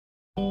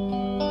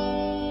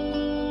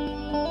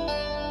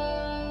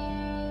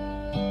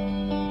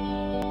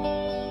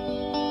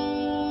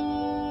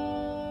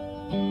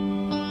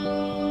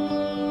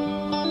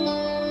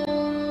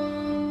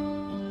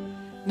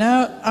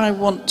I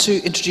want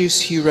to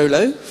introduce Hugh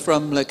Rolo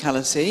from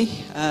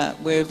Locality.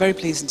 We're very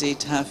pleased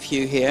indeed to have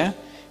Hugh here.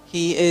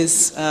 He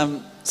is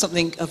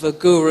something of a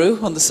guru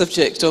on the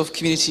subject of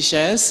community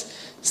shares.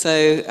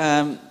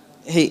 So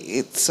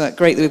it's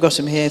great that we've got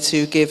him here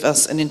to give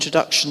us an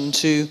introduction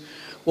to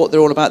what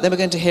they're all about. Then we're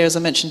going to hear, as I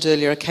mentioned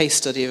earlier, a case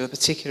study of a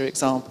particular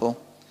example.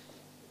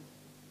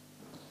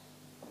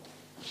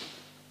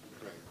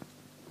 Great.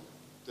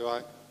 Do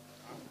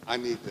I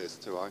need this,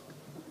 do I?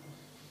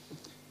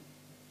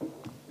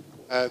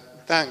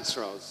 Thanks,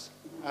 Ros.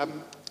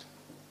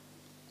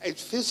 It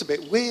feels a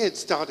bit weird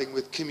starting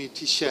with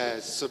community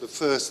shares, sort of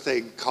first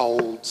thing,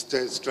 cold,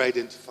 straight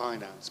into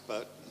finance,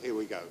 but here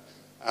we go.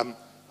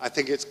 I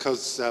think it's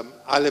because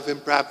I live in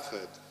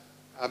Bradford.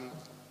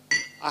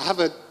 I have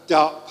a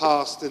dark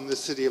past in the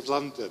City of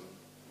London.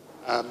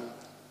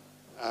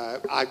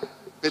 I've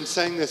been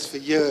saying this for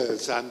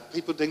years, and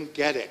people didn't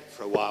get it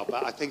for a while,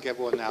 but I think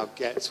everyone now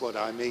gets what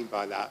I mean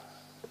by that.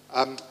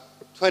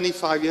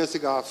 25 years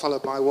ago, I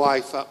followed my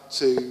wife up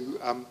to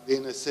the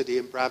inner city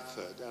in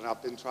Bradford, and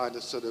I've been trying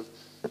to sort of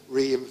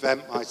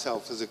reinvent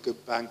myself as a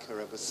good banker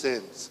ever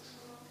since.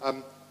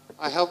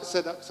 I helped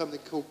set up something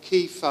called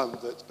Key Fund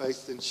that's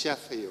based in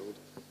Sheffield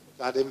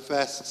that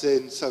invests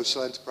in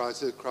social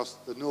enterprises across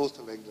the north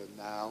of England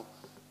now.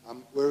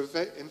 We're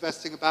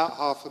investing about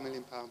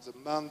 £500,000 a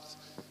month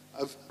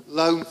of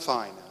loan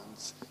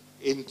finance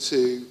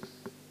into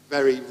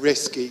very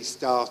risky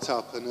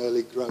startup and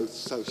early growth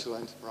social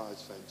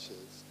enterprise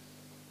ventures.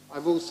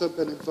 I've also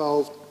been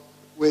involved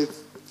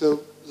with the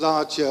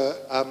larger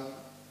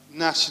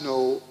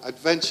National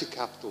Adventure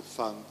Capital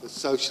Fund, the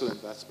social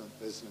investment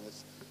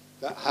business,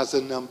 that has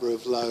a number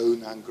of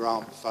loan and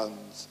grant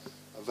funds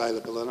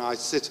available. And I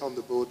sit on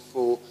the board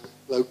for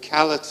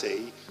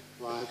Locality.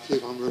 Well, I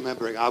keep on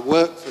remembering, I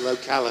work for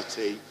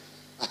Locality.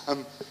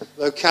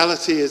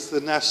 Locality is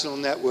the national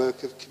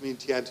network of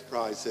community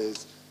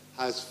enterprises,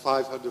 has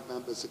 500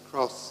 members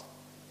across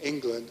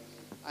England,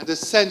 and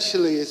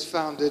essentially is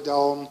founded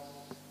on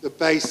the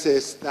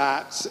basis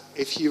that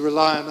if you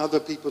rely on other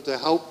people to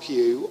help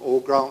you or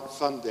grant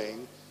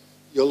funding,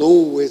 you'll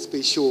always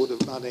be short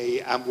of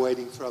money and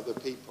waiting for other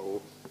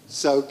people.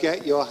 So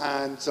get your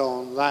hands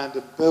on land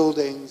and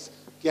buildings,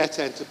 get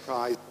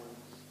enterprise,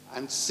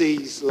 and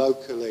seize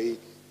locally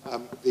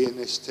the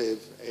initiative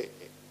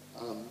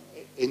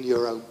in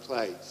your own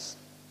place.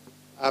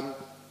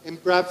 In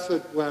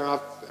Bradford, where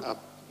I've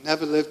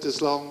never lived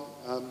as long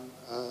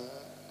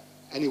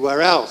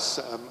anywhere else.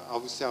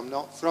 Obviously, I'm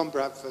not from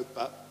Bradford,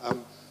 but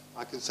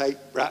I can say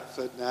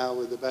Bradford now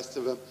with the best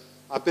of them.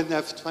 I've been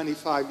there for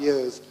 25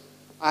 years.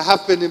 I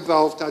have been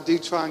involved. I do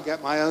try and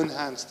get my own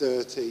hands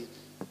dirty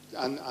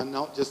and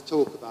not just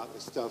talk about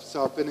this stuff.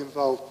 So I've been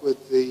involved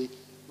with the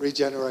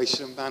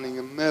regeneration of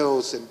Manningham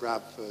Mills in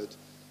Bradford,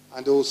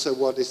 and also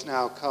what is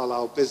now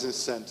Carlisle Business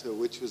Centre,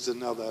 which was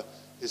another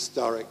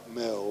historic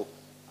mill,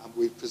 and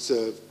we've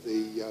preserved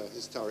the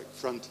historic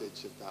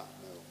frontage of that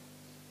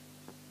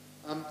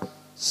mill.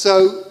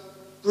 So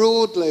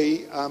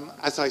broadly,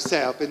 as I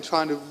say, I've been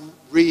trying to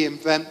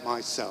reinvent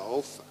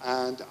myself,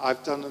 and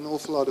I've done an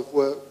awful lot of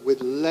work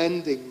with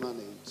lending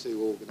money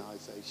to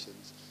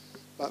organisations.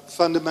 But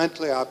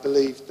fundamentally, I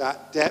believe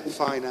that debt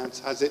finance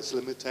has its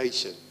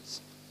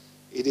limitations.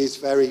 It is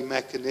very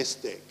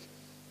mechanistic.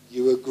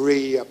 You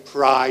agree a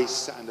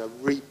price and a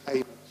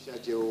repayment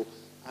schedule,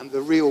 and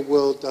the real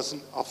world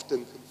doesn't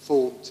often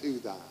conform to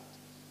that.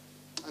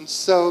 And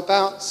so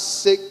about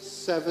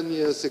 6-7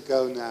 years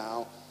ago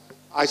now,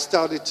 I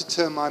started to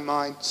turn my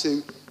mind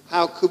to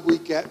how could we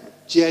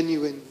get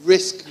genuine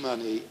risk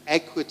money,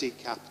 equity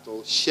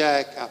capital,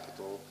 share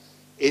capital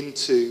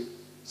into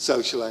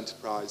social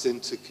enterprise,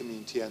 into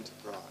community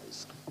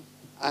enterprise.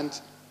 And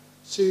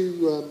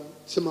to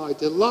my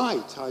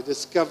delight, I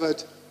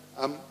discovered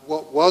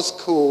what was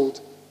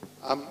called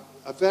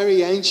a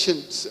very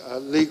ancient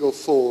legal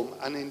form,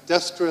 an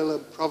industrial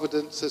and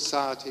provident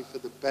society for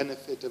the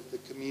benefit of the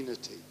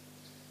community.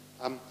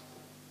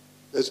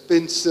 There's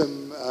been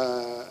some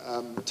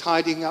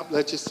tidying up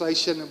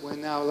legislation, and we're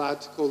now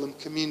allowed to call them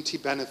community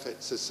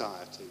benefit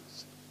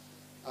societies.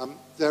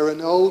 They're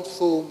an old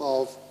form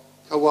of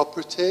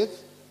cooperative.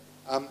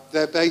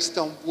 They're based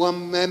on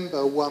one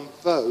member, one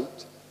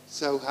vote,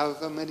 so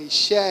however many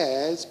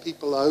shares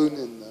people own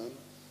in them,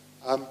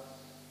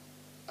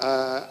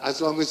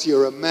 as long as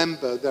you're a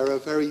member, they're a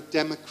very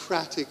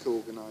democratic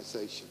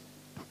organisation.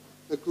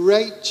 The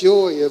great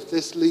joy of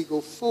this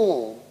legal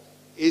form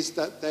is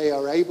that they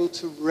are able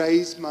to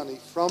raise money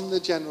from the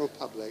general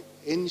public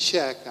in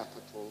share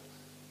capital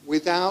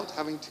without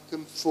having to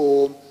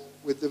conform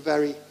with the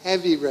very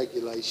heavy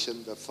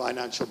regulation, the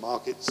Financial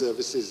Market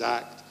Services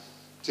Act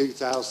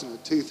 2000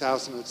 and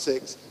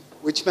 2006,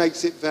 which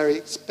makes it very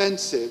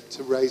expensive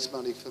to raise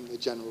money from the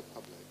general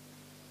public.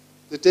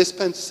 The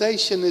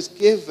dispensation is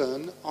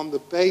given on the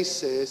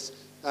basis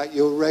that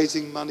you're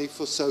raising money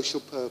for social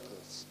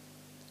purpose.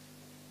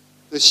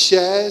 The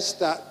shares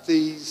that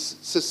these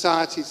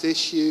societies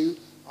issue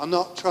are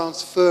not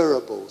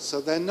transferable, so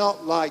they're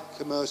not like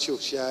commercial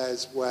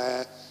shares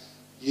where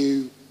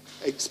you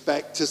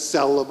expect to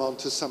sell them on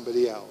to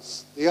somebody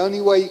else. The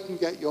only way you can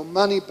get your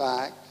money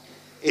back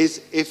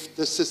is if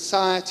the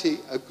society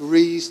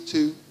agrees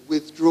to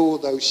withdraw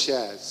those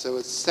shares. So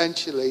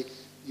essentially,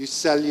 you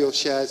sell your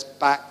shares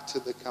back to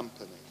the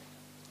company.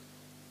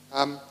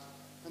 And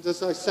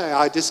as I say,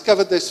 I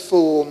discovered this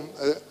form,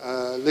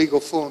 legal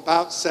form,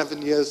 about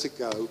 7 years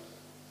ago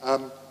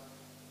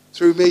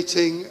through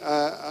meeting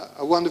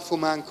a wonderful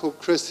man called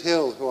Chris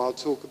Hill, who I'll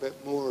talk a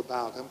bit more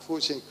about.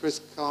 Unfortunately,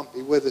 Chris can't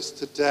be with us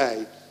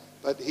today,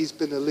 but he's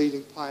been a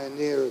leading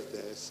pioneer of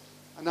this.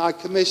 And I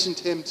commissioned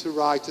him to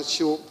write a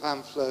short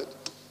pamphlet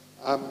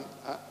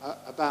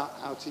about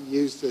how to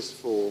use this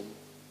form,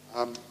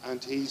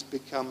 and he's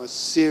become a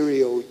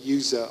serial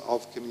user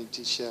of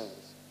community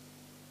shares.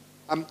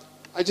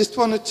 I just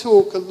want to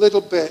talk a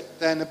little bit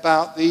then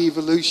about the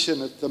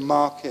evolution of the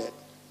market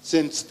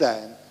since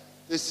then.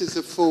 This is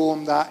a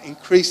form that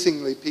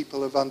increasingly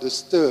people have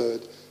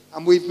understood,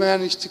 and we've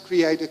managed to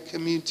create a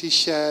community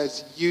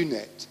shares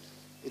unit.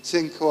 It's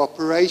in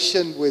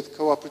cooperation with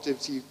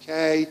Cooperatives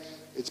UK.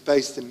 It's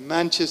based in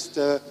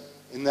Manchester,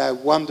 in their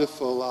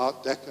wonderful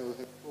Art Deco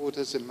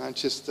headquarters in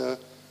Manchester.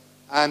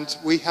 And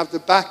we have the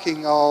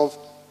backing of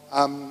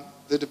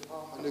the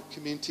Department of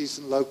Communities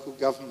and Local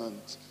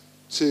Government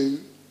to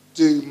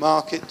do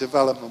market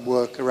development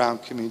work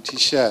around community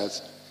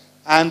shares.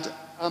 And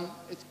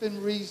it's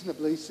been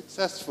reasonably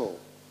successful.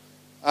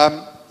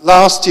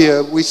 Last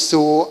year, we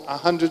saw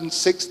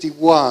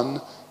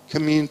 161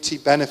 community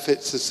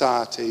benefit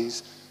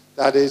societies,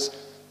 that is,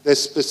 the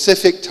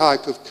specific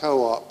type of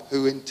co-op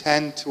who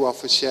intend to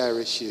offer share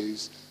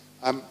issues,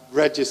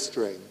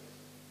 registering.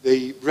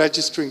 The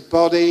registering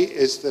body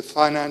is the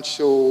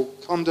Financial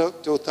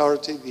Conduct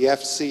Authority, the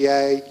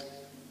FCA,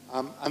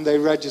 and they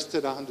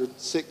registered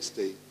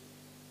 160.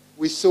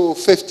 We saw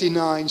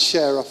 59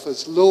 share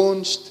offers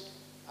launched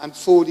and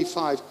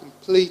 45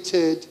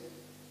 completed.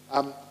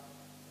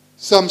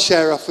 Some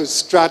share offers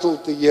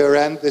straddled the year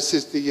end. This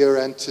is the year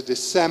end to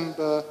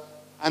December.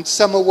 And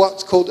some are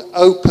what's called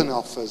open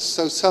offers.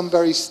 So some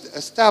very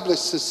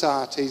established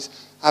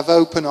societies have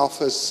open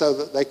offers so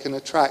that they can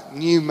attract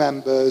new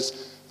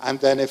members, and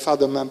then if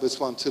other members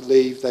want to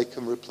leave, they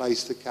can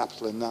replace the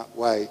capital in that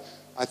way.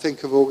 I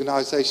think of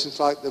organisations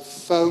like the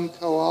Phone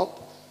Co-op,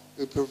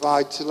 who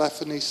provide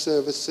telephony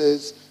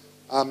services,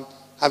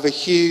 have a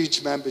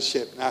huge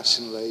membership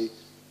nationally,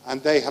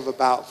 and they have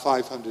about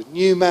 500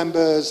 new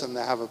members, and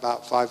they have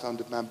about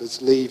 500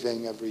 members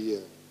leaving every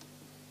year.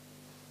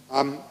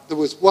 There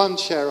was one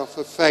share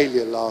offer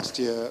failure last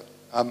year,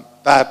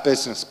 bad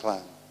business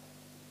plan.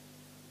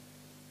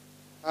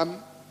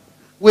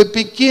 We're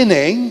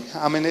beginning,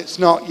 I mean, it's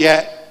not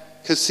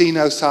yet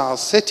casino-style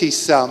city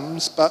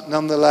sums, but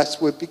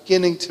nonetheless, we're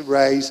beginning to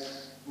raise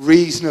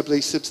reasonably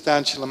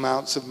substantial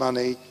amounts of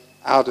money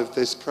out of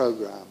this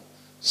program.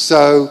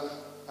 So,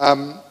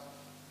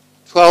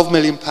 £12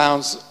 million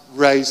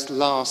raised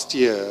last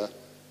year,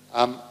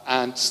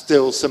 and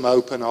still some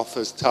open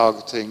offers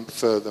targeting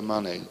further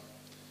money.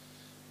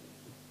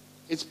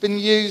 It's been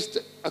used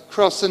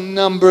across a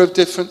number of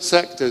different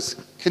sectors.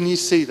 Can you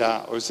see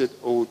that, or is it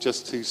all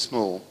just too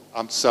small?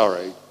 I'm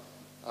sorry.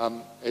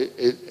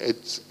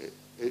 It's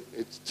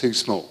too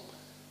small.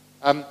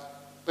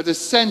 But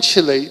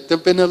essentially, there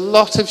have been a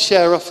lot of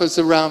share offers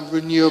around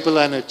renewable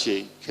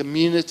energy,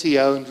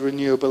 community-owned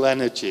renewable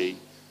energy,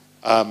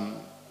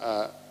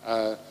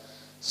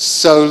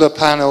 solar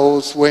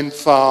panels, wind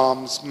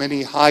farms,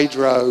 mini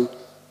hydro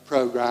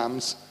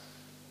programs.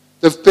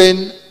 There have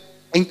been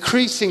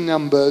increasing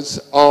numbers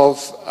of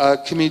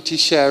community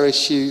share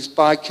issues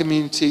by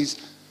communities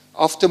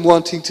often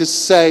wanting to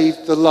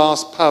save the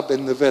last pub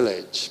in the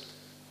village.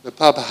 The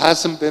pub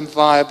hasn't been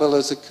viable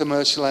as a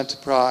commercial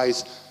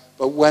enterprise,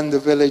 but when the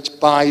village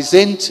buys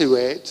into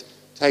it,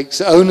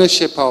 takes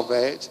ownership of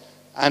it,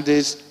 and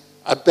is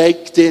a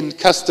baked-in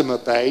customer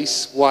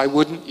base, why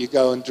wouldn't you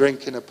go and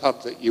drink in a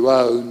pub that you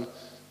own?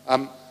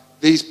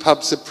 These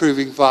pubs are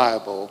proving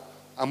viable.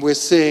 And we're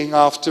seeing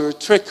after a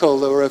trickle,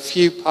 there were a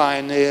few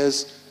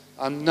pioneers,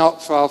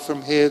 not far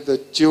from here, the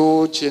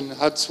George in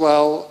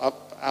Hudswell, up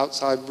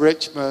outside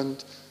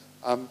Richmond.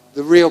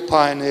 The real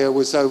pioneer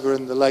was over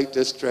in the Lake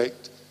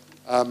District.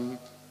 What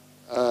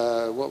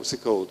was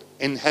it called?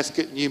 In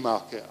Heskett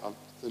Newmarket.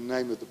 The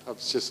name of the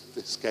pub's just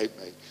escaped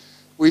me.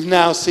 We've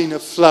now seen a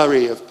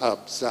flurry of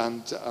pubs,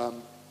 and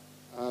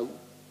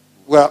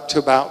we're up to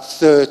about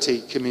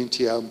 30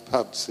 community-owned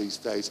pubs these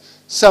days.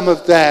 Some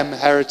of them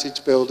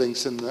heritage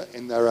buildings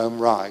in their own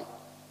right.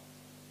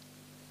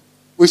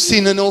 We've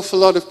seen an awful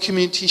lot of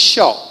community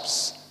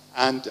shops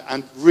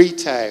and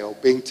retail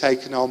being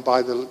taken on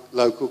by the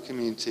local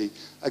community.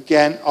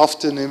 Again,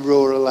 often in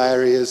rural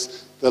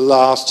areas, the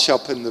last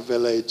shop in the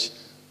village,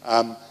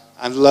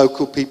 and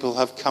local people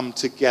have come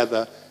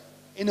together.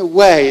 In a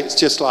way, it's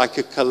just like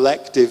a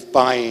collective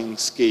buying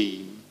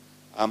scheme.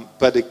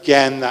 But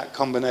again, that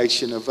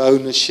combination of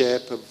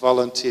ownership, of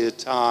volunteer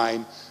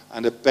time,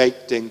 and a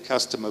baked-in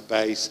customer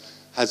base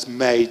has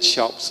made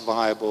shops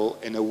viable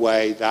in a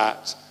way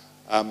that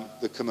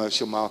the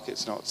commercial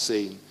market's not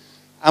seen.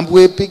 And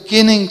we're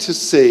beginning to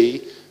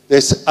see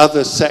this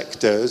other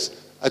sectors,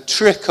 a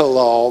trickle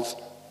of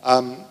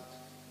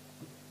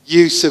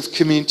use of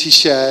community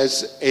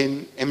shares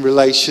in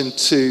relation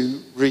to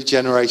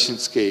regeneration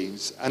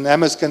schemes. And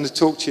Emma's going to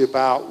talk to you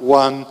about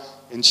one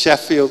in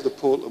Sheffield, the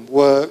Portland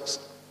Works.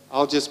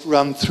 I'll just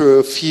run through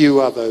a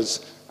few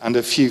others and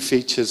a few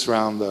features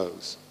around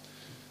those.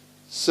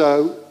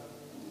 So,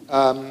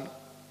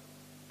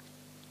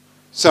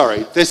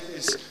 sorry, this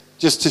is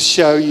just to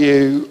show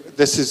you,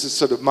 this is a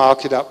sort of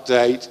market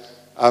update.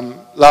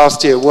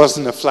 Last year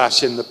wasn't a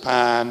flash in the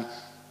pan.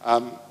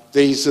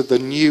 These are the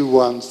new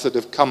ones that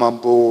have come on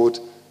board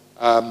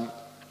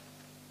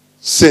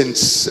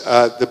since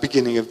the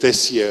beginning of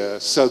this year.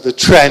 So the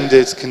trend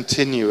is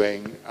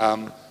continuing.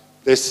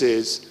 This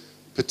is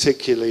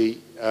particularly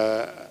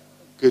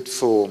good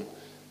form.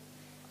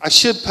 I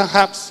should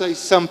perhaps say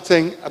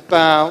something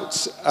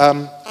about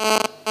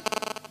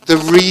the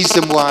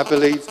reason why I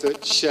believe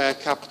that share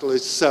capital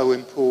is so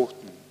important.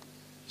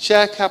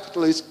 Share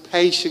capital is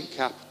patient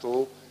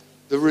capital.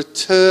 The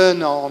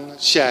return on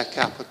share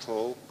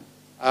capital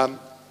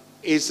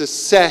is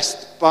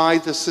assessed by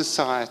the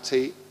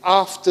society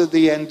after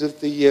the end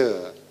of the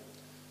year.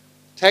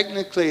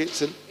 Technically,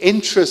 it's an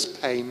interest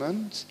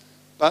payment,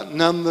 but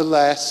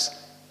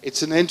nonetheless,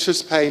 it's an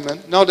interest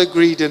payment not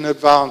agreed in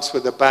advance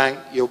with a bank.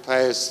 You'll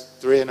pay us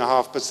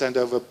 3.5%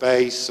 over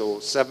base or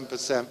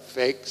 7%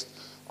 fixed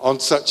on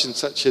such and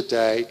such a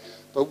day.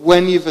 But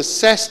when you've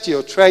assessed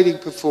your trading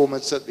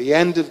performance at the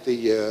end of the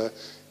year,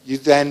 you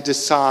then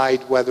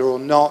decide whether or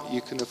not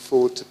you can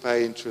afford to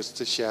pay interest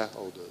to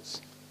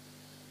shareholders.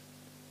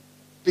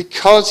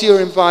 Because you're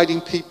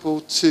inviting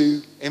people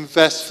to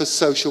invest for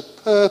social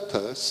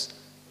purpose,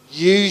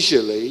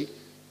 usually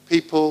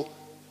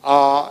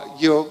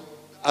you're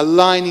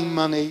aligning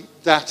money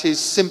that is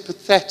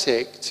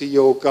sympathetic to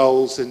your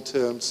goals in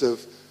terms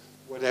of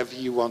whatever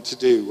you want to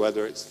do,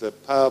 whether it's the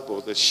pub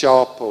or the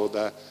shop or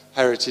the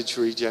heritage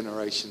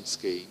regeneration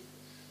scheme.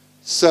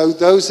 So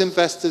those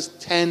investors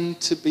tend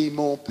to be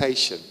more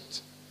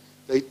patient.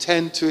 They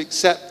tend to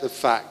accept the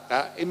fact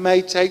that it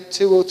may take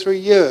 2 or 3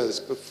 years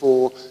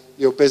before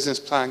your business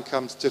plan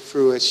comes to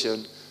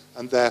fruition,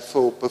 and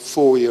therefore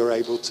before you're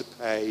able to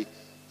pay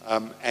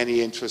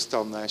any interest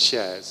on their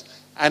shares.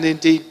 And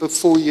indeed,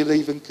 before you'll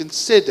even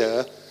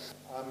consider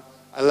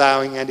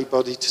allowing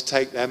anybody to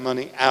take their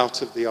money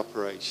out of the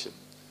operation.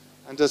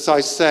 And as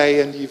I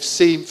say, and you've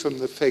seen from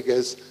the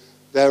figures,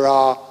 there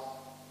are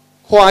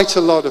quite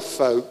a lot of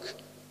folk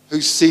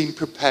who seem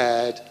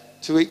prepared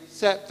to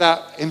accept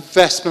that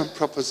investment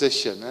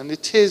proposition. And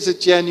it is a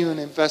genuine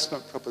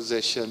investment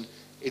proposition.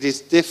 It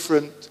is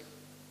different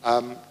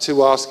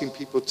to asking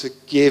people to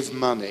give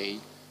money.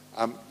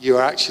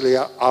 You're actually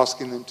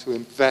asking them to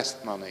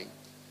invest money.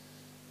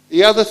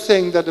 The other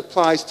thing that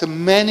applies to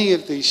many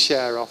of these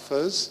share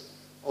offers,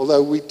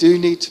 although we do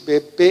need to be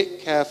a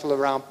bit careful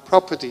around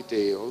property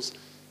deals,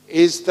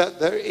 is that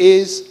there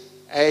is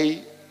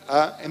an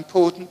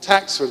important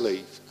tax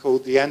relief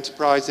called the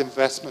Enterprise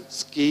Investment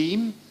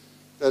Scheme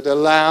that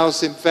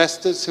allows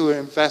investors who are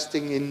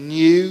investing in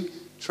new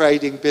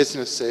trading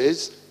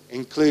businesses,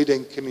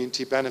 including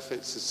community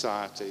benefit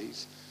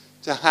societies,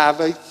 to have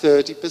a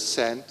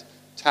 30%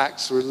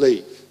 tax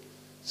relief.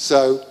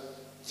 So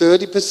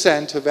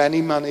 30% of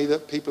any money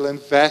that people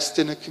invest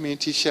in a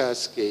community share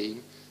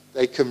scheme,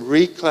 they can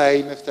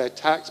reclaim if they're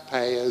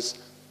taxpayers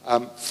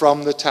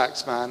from the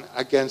taxman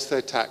against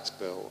their tax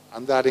bill.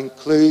 And that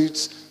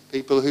includes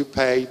people who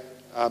pay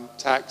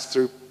tax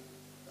through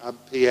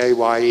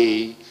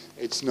PAYE.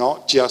 It's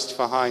not just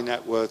for high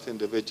net worth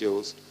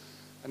individuals.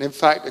 And in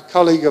fact, a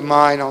colleague of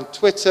mine on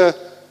Twitter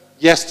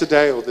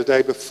yesterday or the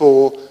day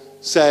before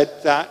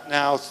said that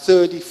now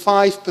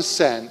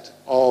 35%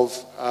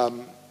 of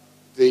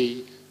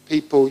the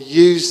people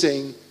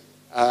using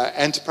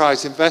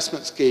enterprise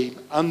investment scheme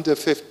under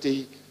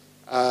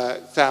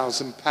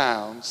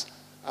 £50,000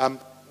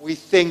 we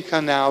think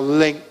are now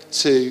linked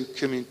to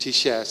community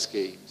share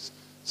schemes.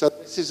 So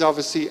this is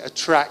obviously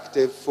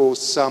attractive for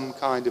some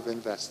kind of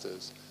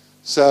investors.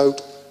 So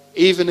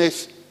even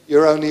if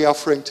you're only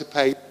offering to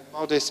pay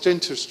modest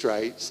interest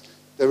rates,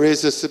 there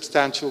is a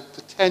substantial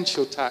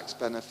potential tax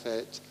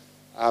benefit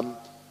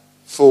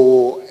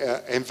for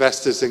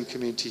investors in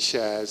community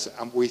shares,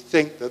 and we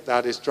think that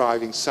that is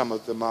driving some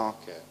of the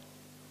market.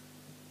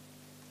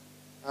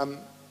 How am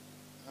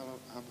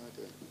I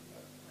doing?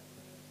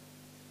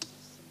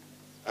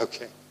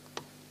 Okay.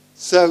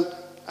 So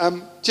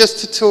just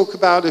to talk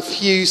about a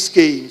few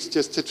schemes,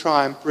 just to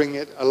try and bring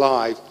it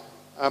alive.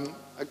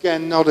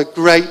 Again, not a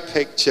great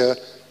picture,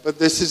 but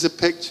this is a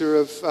picture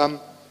of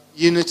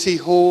Unity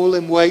Hall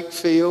in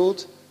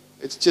Wakefield.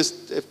 It's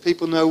just, if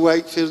people know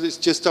Wakefield, it's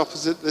just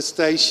opposite the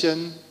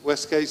station,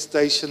 Westgate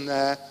Station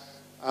there.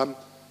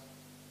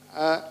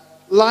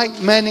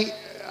 Like many,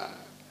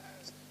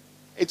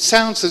 it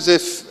sounds as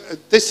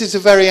if this is a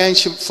very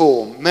ancient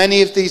form.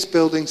 Many of these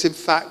buildings, in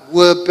fact,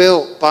 were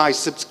built by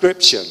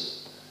subscription,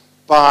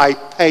 by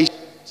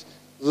patient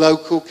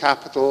local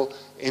capital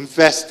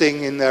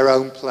investing in their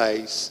own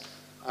place.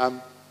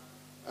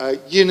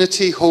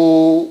 Unity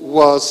Hall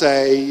was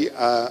a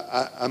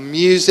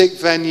music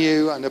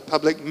venue and a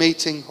public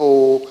meeting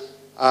hall,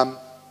 and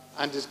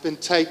has been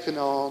taken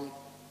on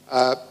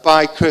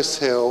by Chris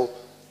Hill,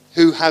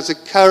 who has a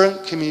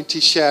current community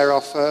share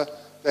offer.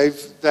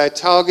 Their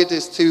target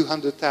is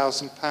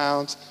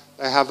 £200,000.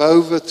 They have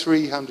over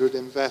 300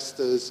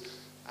 investors,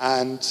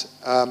 and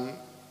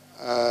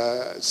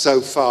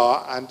so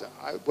far. And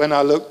when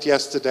I looked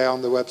yesterday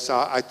on the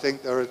website, I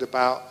think they're at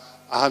about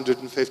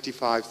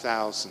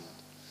 155,000.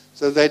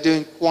 So they're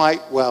doing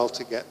quite well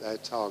to get their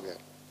target.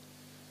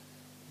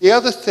 The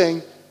other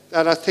thing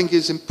that I think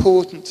is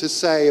important to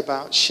say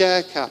about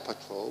share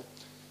capital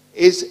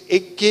is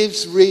it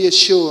gives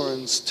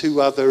reassurance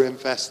to other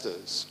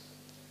investors.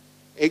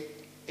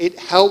 It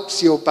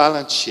helps your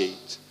balance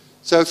sheet.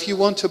 So if you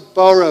want to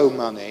borrow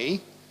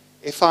money,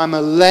 if I'm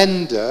a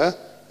lender,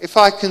 if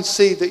I can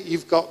see that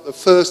you've got the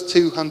first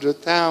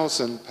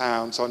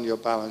 £200,000 on your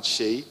balance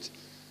sheet,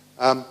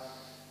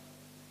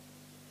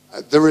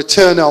 the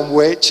return on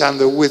which and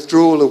the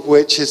withdrawal of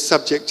which is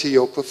subject to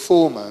your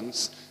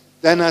performance,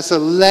 then as a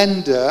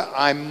lender,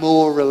 I'm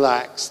more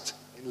relaxed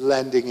in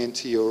lending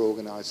into your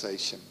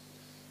organisation.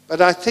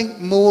 But I think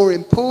more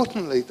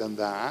importantly than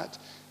that,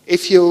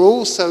 if you're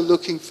also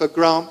looking for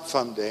grant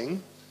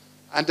funding,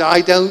 and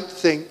I don't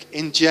think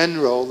in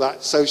general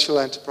that social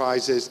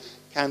enterprises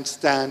can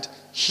stand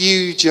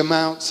huge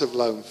amounts of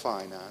loan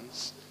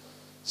finance.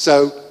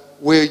 So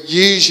we're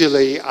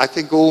usually, I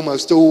think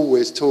almost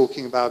always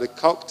talking about a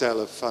cocktail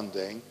of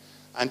funding,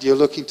 and you're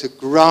looking to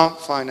grant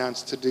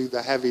finance to do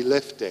the heavy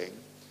lifting.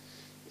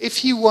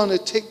 If you want to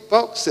tick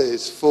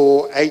boxes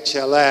for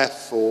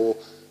HLF or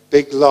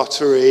Big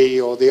Lottery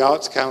or the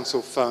Arts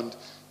Council Fund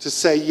to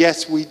say,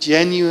 yes, we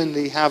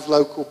genuinely have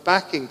local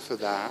backing for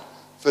that,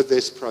 for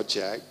this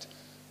project,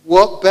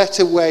 what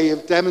better way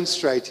of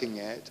demonstrating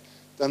it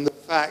than the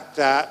fact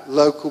that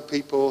local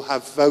people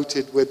have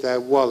voted with their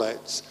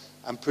wallets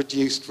and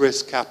produced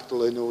risk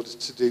capital in order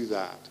to do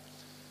that.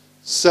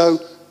 So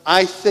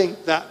I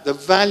think that the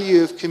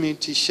value of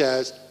community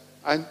shares,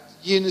 and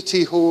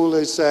Unity Hall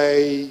is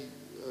a,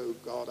 oh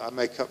God, I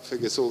make up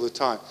figures all the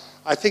time.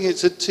 I think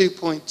it's a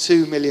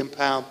 £2.2 million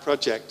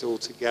project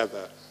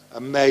altogether, a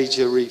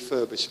major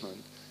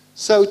refurbishment.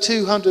 So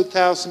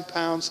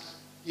 £200,000,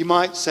 you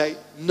might say,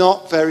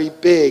 not very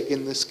big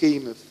in the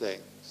scheme of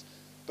things.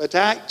 But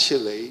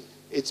actually,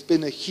 it's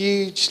been a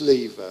huge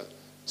lever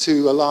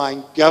to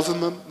align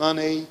government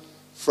money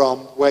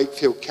from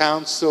Wakefield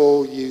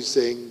Council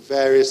using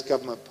various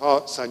government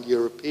parts and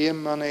European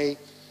money.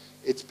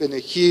 It's been a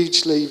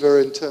huge lever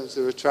in terms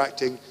of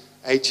attracting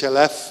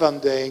HLF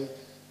funding.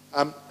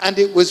 And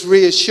it was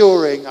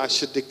reassuring, I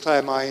should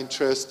declare my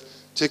interest,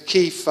 to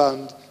Key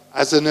Fund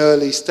as an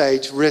early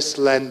stage risk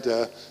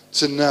lender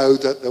to know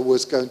that there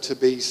was going to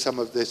be some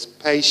of this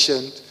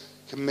patient,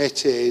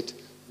 committed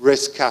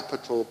risk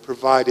capital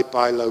provided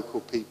by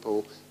local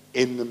people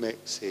in the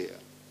mix here.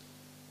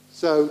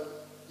 So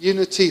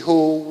Unity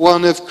Hall,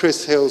 one of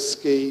Chris Hill's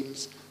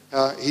schemes.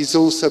 He's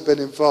also been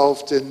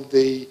involved in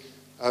the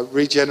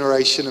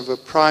regeneration of a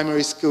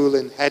primary school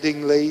in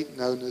Headingley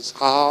known as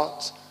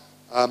Hart,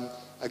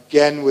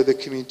 again with a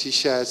community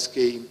share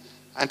scheme.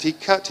 And he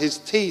cut his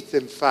teeth,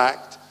 in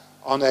fact,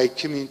 on a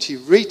community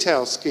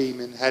retail scheme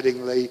in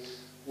Headingley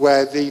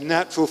where the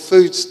natural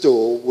food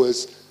store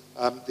was,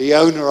 the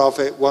owner of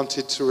it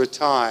wanted to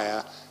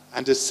retire,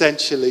 and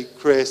essentially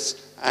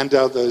Chris and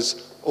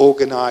others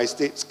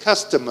organised its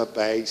customer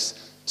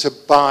base to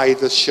buy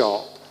the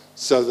shop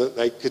so that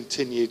they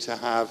continue to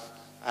have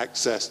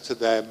access to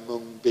their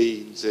mung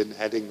beans in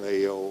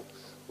Headingley or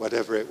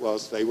whatever it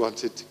was they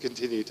wanted to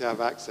continue to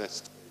have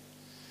access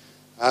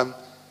to.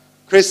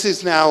 Chris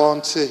is now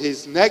on to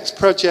his next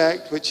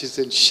project, which is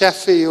in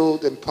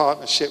Sheffield in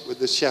partnership with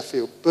the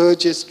Sheffield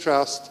Burgess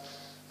Trust,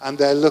 and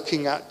they're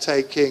looking at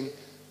taking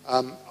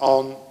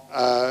on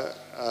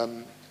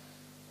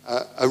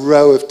a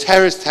row of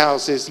terraced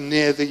houses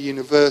near the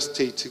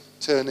university to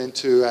turn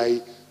into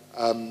a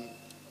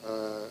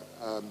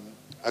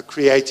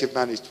creative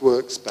managed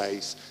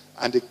workspace.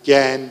 And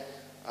again,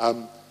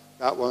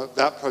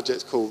 that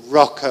project's called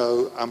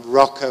Rocco, and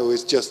Rocco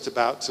is just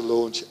about to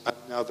launch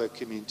another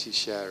community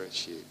share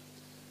issue.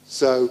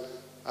 So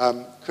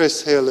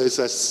Chris Hill is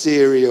a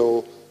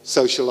serial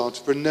social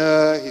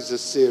entrepreneur, he's a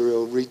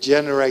serial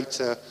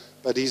regenerator,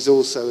 but he's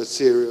also a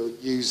serial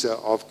user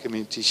of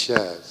community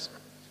shares.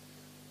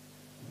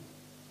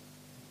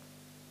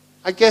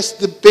 I guess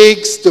the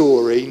big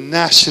story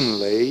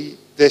nationally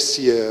this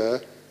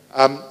year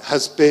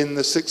has been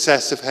the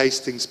success of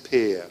Hastings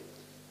Pier.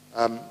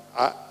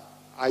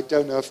 I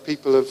don't know if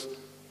people have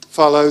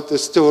followed the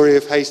story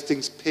of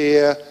Hastings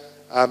Pier.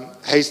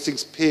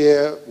 Hastings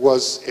Pier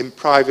was in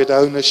private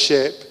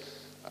ownership,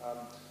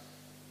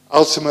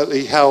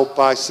 ultimately held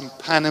by some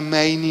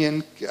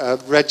Panamanian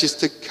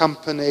registered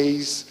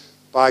companies,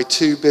 by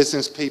two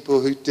business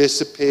people who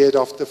disappeared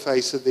off the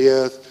face of the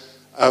earth,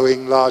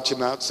 owing large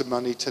amounts of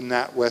money to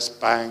NatWest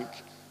Bank,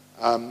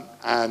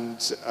 and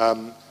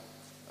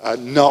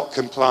not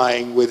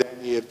complying with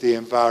any of the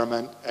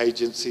Environment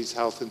Agency's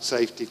health and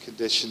safety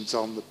conditions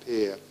on the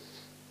pier.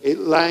 It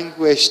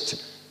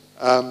languished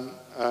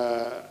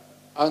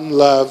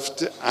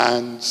unloved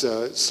and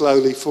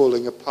slowly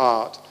falling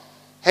apart.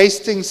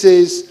 Hastings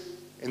is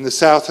in the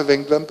south of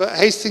England, but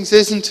Hastings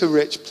isn't a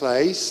rich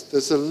place.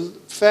 There's a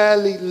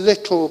fairly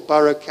little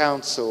borough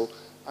council,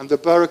 and the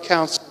borough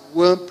council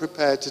weren't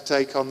prepared to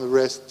take on the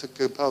risk to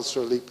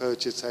compulsorily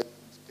purchase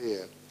Hastings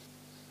Pier.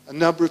 A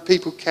number of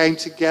people came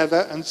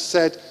together and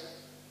said,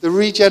 the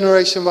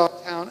regeneration of our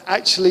town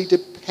actually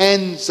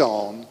depends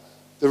on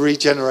the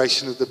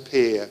regeneration of the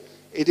pier.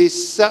 It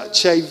is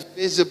such a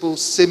visible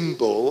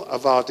symbol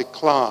of our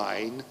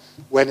decline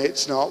when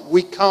it's not.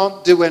 We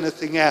can't do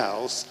anything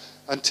else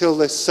until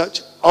there's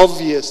such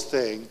obvious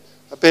thing,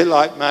 a bit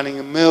like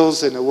Manningham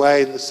Mills in a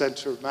way in the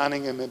centre of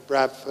Manningham in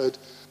Bradford.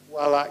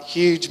 While that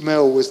huge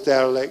mill was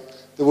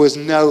derelict, there was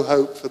no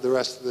hope for the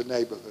rest of the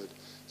neighbourhood.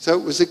 So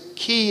it was a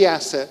key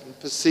asset and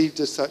perceived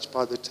as such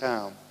by the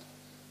town.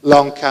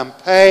 Long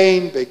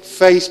campaign, big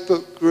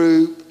Facebook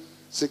group,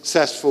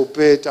 successful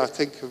bid, I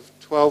think of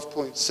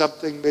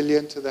 12-point-something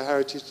million to the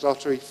Heritage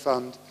Lottery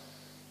Fund.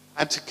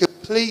 And to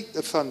complete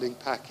the funding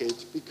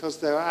package, because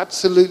they were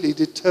absolutely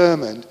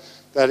determined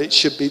that it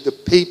should be the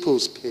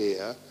People's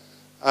Pier,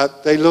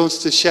 they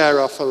launched a share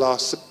offer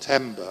last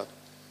September.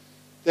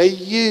 They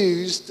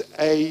used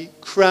a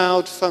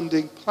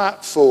crowdfunding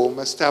platform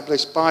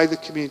established by the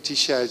Community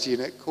Shares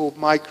Unit called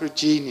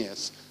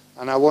Microgenius,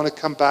 and I want to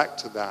come back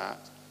to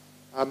that.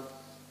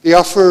 The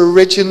offer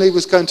originally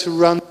was going to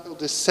run until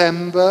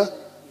December,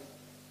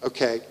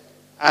 okay,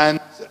 and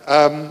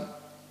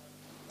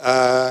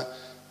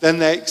then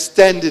they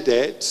extended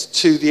it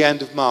to the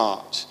end of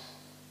March.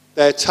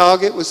 Their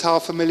target was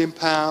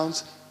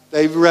 £500,000.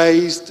 They've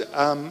raised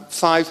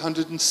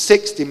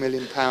 £560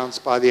 million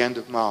by the end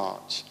of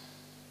March.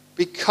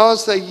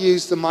 Because they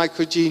use the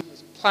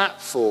Microgenius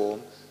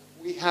platform,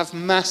 we have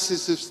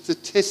masses of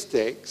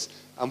statistics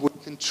and we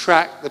can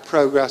track the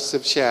progress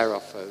of share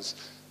offers.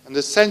 And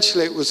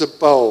essentially it was a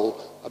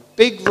bowl, a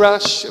big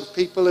rush of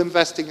people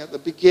investing at the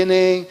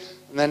beginning,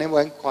 and then it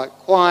went quite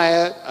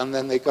quiet, and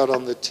then they got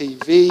on the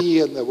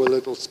TV and there were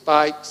little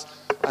spikes,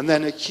 and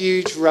then a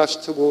huge rush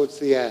towards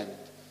the end.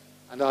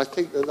 And I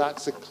think that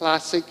that's a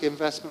classic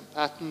investment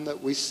pattern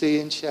that we see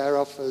in share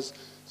offers.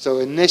 So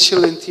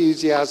initial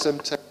enthusiasm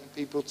taking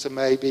people to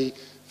maybe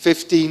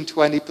 15,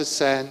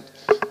 20%,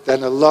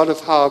 then a lot of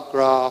hard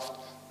graft,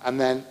 and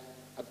then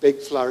a big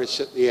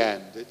flourish at the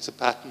end. It's a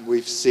pattern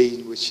we've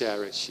seen with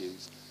share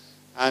issues.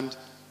 And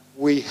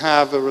we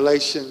have a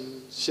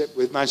relationship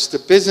with Manchester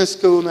Business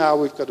School now.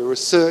 We've got a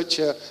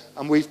researcher,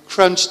 and we've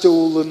crunched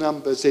all the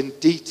numbers in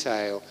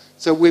detail.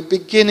 So we're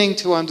beginning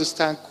to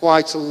understand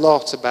quite a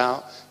lot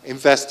about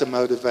investor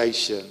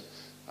motivation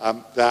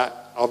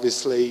that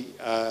obviously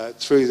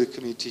through the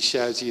Community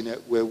Shares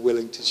Unit we're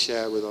willing to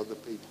share with other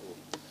people.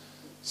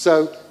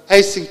 So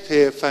Hastings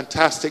Pier,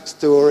 fantastic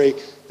story.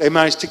 They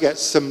managed to get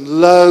some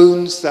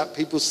loans that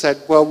people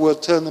said, well, we'll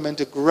turn them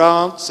into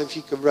grants if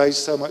you can raise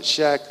so much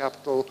share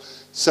capital.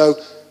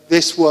 So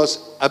this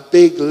was a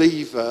big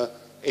lever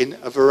in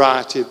a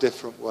variety of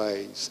different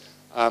ways.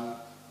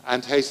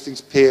 And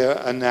Hastings Pier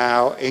are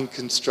now in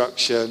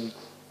construction,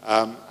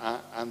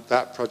 and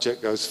that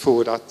project goes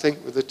forward, I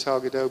think, with a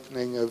target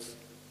opening of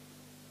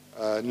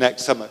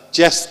next summer.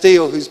 Jess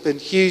Steele, who's been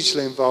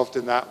hugely involved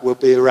in that, will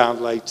be around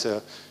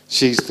later.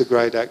 She's the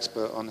great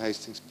expert on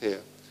Hastings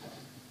Pier.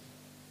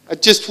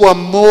 Just one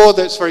more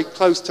that's very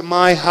close to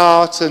my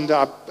heart, and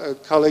our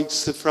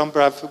colleagues from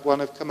Bradford, one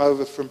have come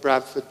over from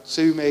Bradford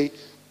to me.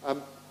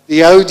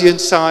 The Odeon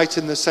site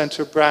in the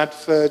centre of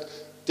Bradford,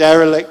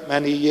 derelict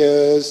many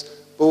years,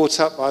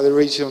 bought up by the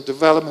Regional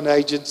Development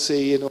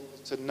Agency in order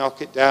to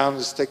knock it down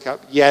and stick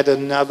up yet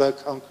another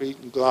concrete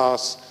and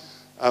glass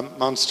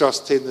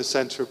monstrosity in the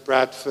centre of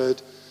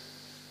Bradford.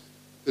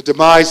 The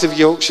demise of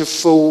Yorkshire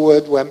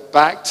Forward went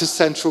back to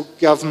central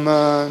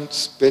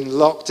government, been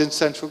locked in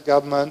central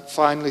government.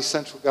 Finally,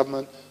 central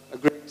government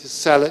agreed to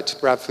sell it to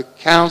Bradford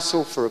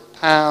Council for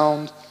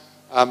 £1,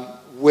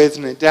 with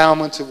an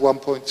endowment of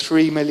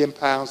 £1.3 million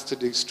to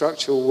do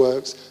structural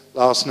works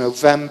last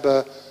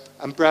November.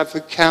 And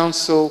Bradford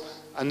Council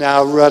are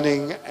now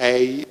running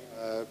a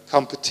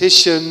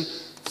competition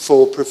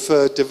for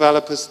preferred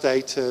developer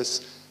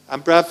status.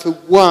 And Bradford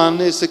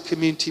One is a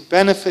community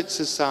benefit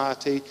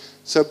society.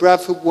 So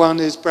Bradford One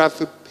is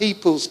Bradford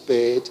People's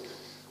bid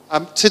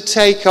to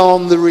take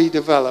on the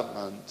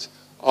redevelopment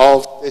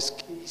of this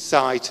key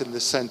site in the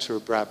centre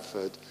of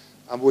Bradford.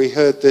 And we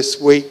heard this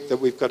week that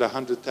we've got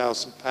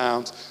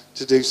 £100,000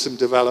 to do some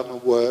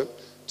development work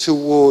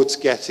towards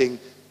getting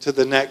to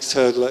the next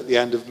hurdle at the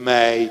end of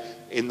May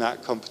in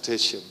that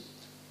competition.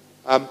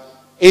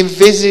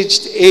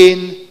 Envisaged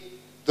in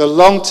the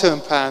long-term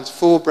plans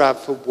for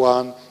Bradford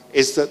One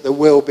is that there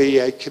will be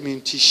a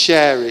community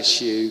share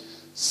issue,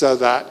 so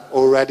that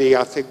already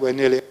I think we're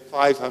nearly at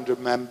 500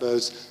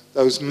 members.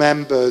 Those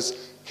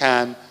members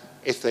can,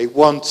 if they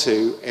want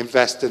to,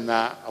 invest in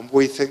that, and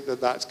we think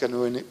that that's going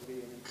to be an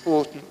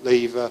important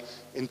lever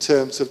in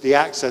terms of the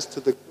access to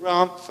the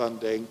grant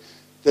funding,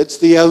 that's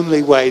the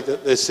only way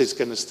that this is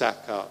going to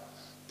stack up.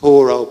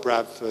 Poor old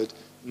Bradford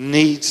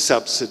needs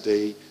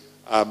subsidy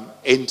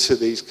into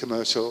these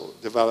commercial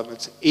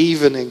developments,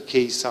 even in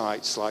key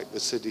sites like the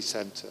city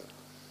centre.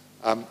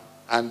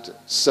 And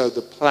so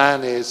the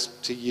plan is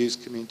to use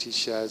community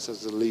shares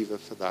as a lever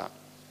for that.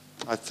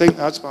 I think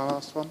that's my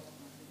last one.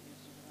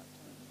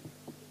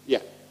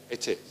 Yeah,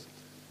 it is.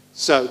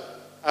 So,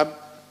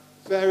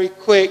 very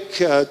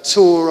quick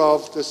tour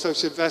of the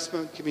social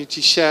investment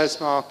community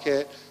shares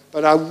market,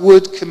 but I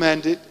would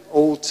commend it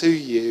all to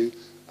you.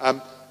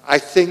 I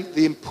think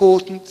the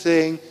important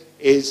thing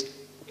is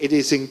it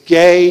is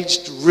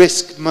engaged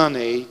risk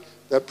money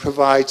that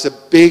provides a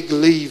big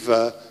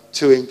lever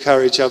to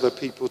encourage other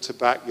people to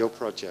back your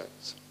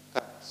projects.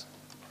 Thanks.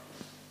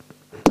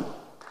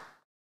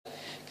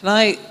 Can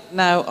I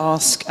now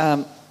ask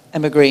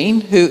Emma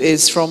Green, who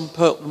is from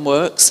Portland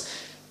Works,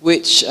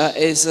 which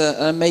is an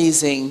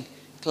amazing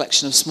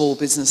collection of small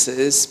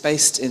businesses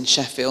based in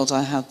Sheffield.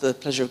 I had the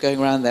pleasure of going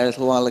around there a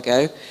little while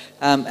ago.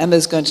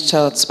 Emma's going to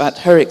tell us about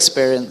her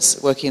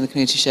experience working in the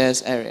community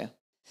shares area.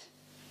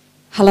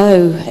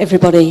 Hello,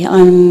 everybody.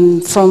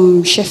 I'm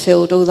from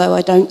Sheffield, although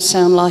I don't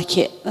sound like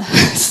it.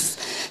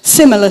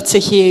 Similar to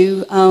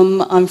Hugh,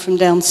 I'm from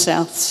down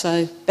south,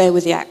 so bear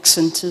with the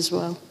accent as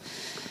well.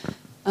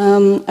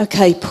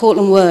 Okay,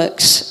 Portland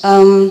Works.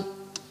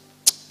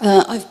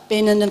 I've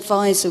been an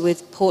advisor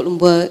with Portland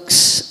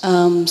Works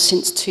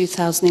since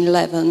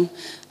 2011.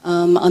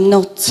 I'm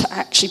not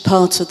actually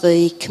part of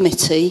the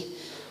committee,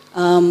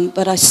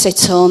 but I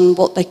sit on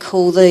what they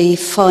call the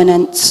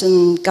Finance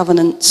and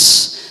Governance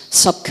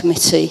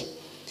Subcommittee,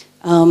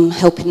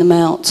 helping them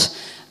out.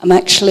 I'm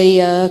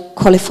actually a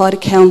qualified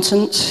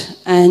accountant,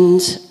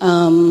 and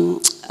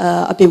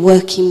I've been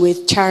working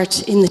with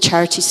in the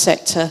charity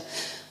sector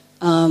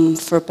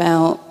for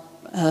about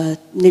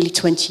nearly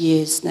 20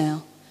 years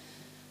now.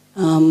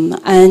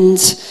 And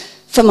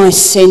for my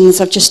sins,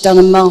 I've just done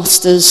a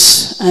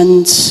master's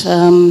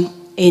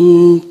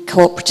in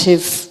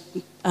cooperative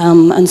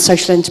and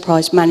social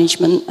enterprise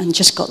management, and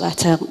just got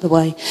that out of the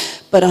way.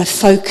 But I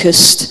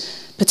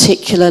focused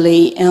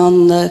particularly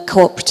on the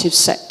cooperative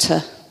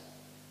sector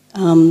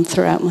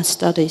throughout my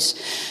studies.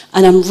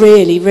 And I'm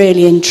really,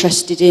 really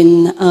interested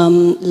in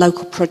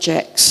local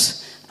projects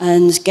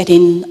and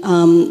getting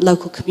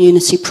local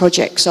community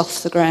projects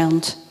off the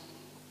ground.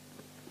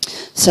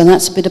 So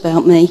that's a bit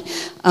about me.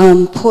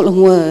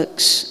 Portland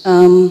Works,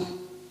 built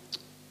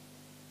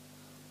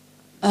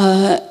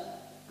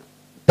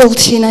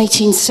in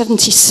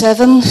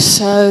 1877,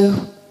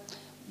 so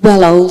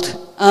well old.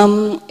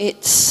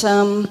 It's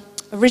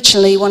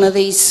originally one of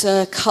these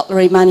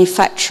cutlery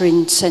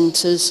manufacturing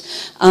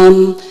centres.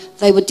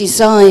 They were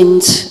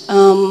designed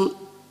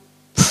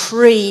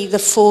pre the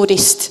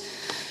Fordist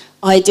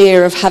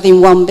idea of having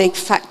one big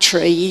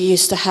factory. You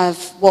used to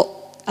have what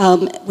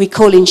we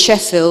call in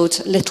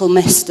Sheffield little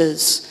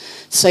mesters.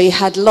 So you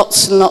had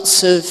lots and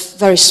lots of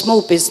very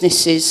small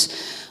businesses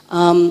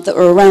that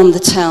were around the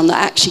town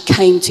that actually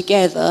came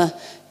together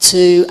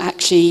to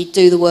actually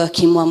do the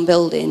work in one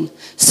building.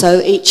 So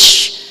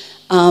each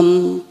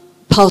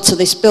part of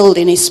this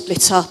building is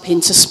split up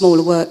into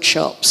smaller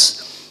workshops.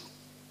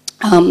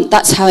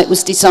 That's how it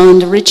was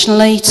designed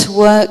originally to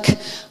work,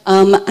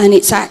 and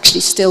it's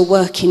actually still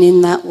working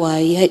in that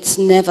way. It's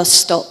never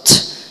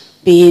stopped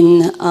being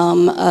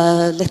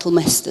little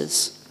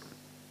mesters.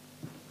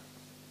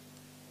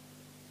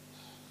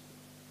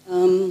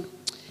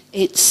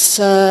 It's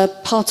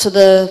part of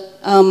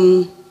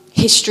the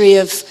history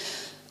of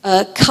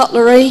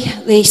cutlery.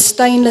 The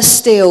stainless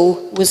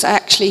steel was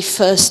actually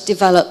first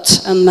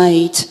developed and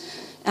made,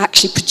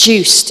 actually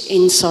produced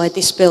inside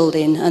this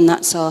building, and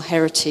that's our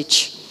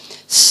heritage.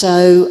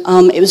 So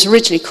it was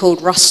originally called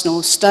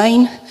Rusnell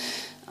Stain,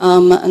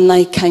 and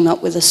they came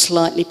up with a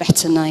slightly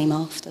better name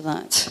after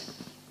that.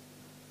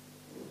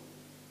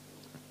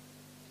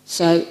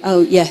 So,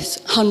 oh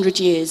yes, 100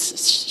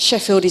 years.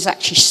 Sheffield is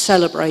actually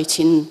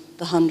celebrating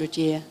the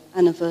 100-year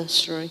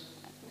anniversary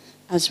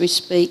as we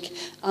speak.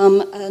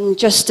 And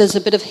just as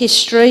a bit of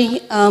history,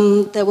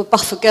 there were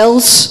buffer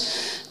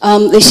girls.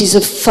 This is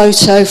a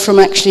photo from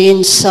actually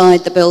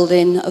inside the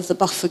building of the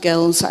buffer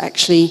girls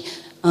actually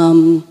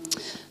buffing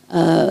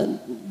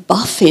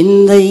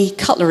the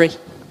cutlery.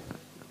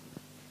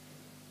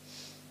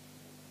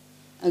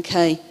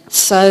 Okay,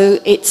 so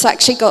it's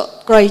actually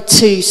got grade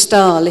 2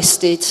 star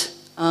listed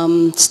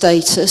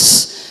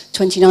status,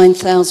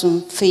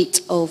 29,000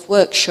 feet of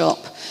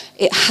workshop.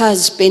 It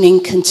has been in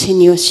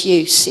continuous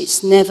use.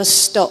 It's never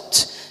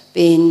stopped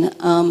being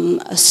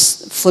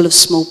full of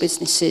small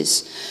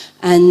businesses.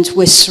 And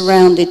we're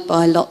surrounded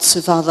by lots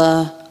of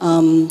other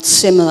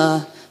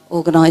similar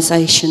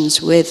organisations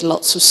with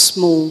lots of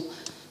small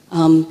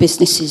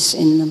businesses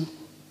in them.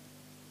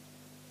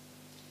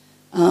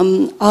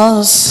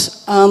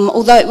 Ours,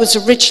 although it was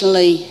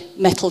originally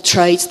metal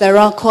trades, there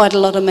are quite a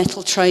lot of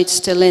metal trades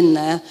still in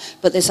there,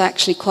 but there's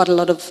actually quite a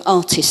lot of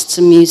artists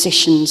and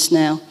musicians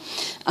now.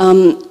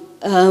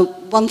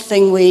 one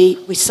thing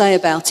we say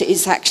about it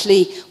is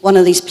actually one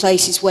of these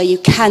places where you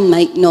can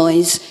make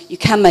noise, you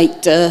can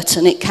make dirt,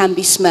 and it can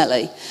be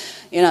smelly.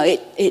 You know,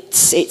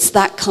 it's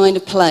that kind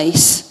of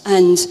place,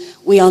 and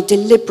we are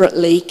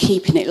deliberately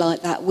keeping it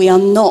like that. We are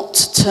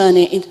not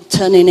turning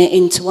it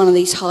into one of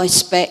these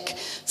high-spec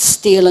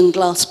steel and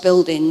glass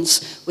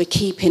buildings. We're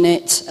keeping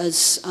it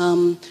as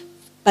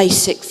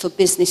basic for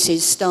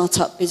businesses,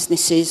 start-up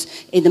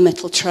businesses in the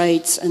metal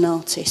trades and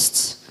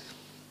artists.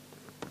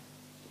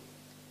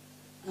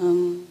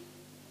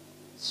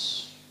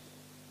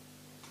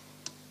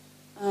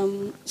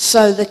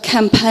 So the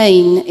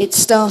campaign, it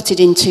started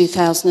in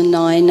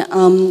 2009.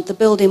 The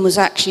building was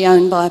actually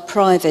owned by a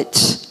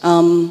private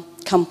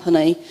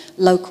company,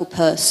 local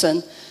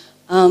person.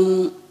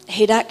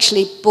 He'd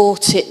actually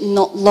bought it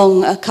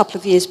a couple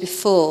of years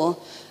before,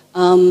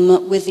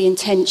 with the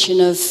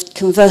intention of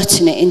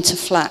converting it into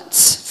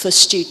flats for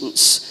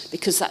students,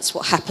 because that's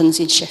what happens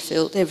in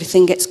Sheffield.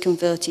 Everything gets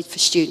converted for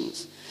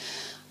students.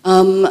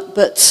 There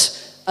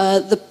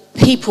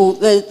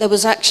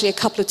was actually a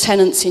couple of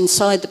tenants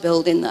inside the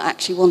building that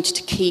actually wanted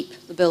to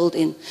keep the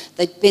building.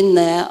 They'd been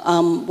there,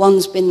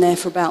 one's been there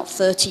for about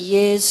 30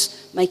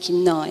 years,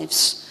 making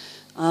knives.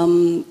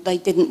 They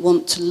didn't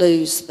want to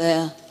lose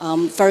their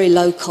very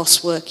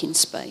low-cost working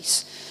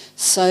space.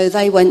 So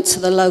they went to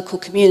the local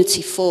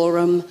community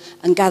forum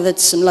and gathered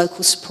some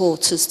local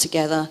supporters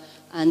together,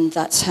 and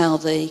that's how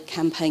the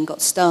campaign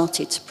got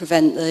started, to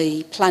prevent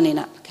the planning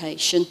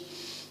application.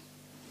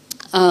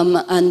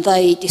 And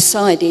they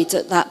decided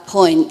at that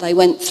point, they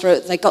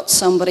got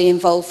somebody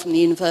involved from the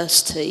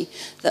university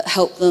that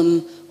helped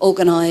them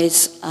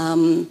organise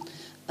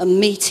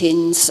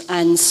meetings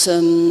and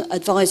some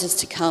advisors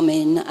to come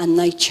in, and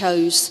they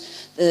chose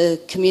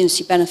the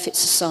Community Benefit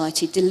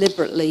Society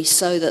deliberately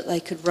so that they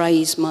could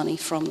raise money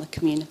from the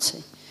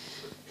community.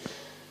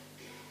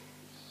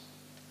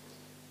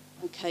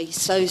 Okay,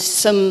 so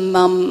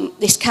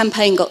this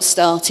campaign got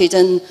started,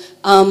 and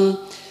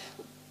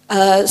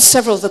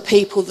several of the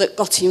people that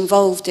got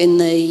involved in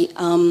the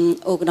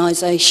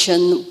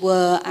organisation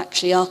were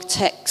actually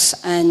architects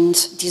and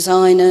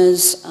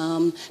designers,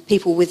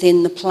 people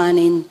within the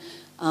planning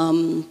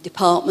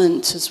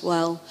department as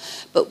well.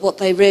 But what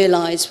they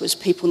realised was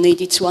people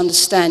needed to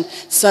understand.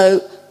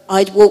 So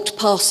I'd walked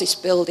past this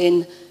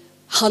building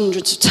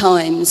hundreds of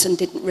times and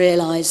didn't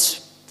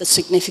realise the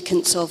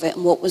significance of it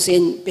and what was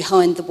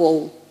behind the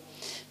wall.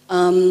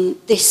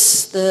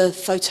 The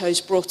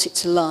photos brought it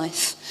to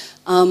life.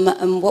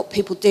 And what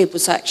people did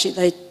was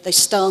actually they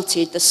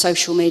started the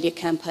social media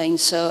campaign.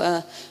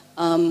 So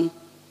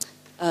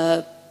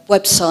a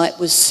website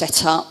was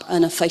set up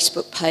and a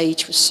Facebook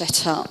page was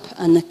set up,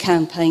 and the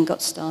campaign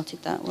got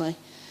started that way.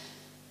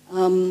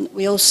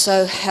 We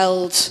also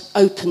held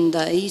open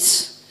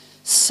days.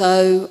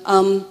 So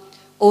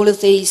all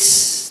of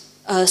these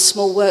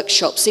small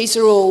workshops, these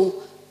are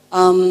all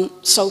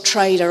sole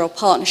trader or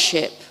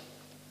partnership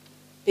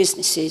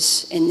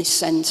businesses in this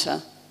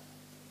centre.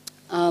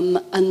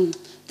 And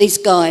these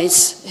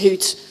guys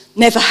who'd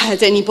never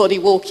had anybody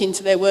walk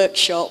into their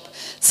workshop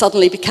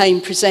suddenly became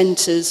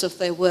presenters of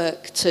their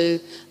work to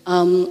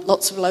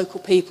lots of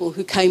local people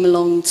who came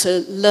along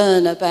to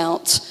learn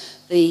about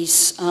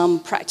these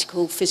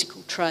practical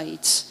physical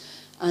trades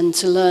and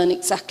to learn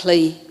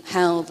exactly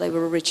how they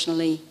were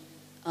originally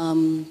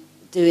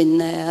doing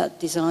their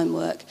design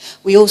work.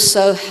 We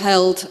also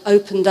held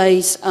open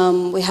days.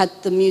 We had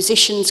the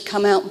musicians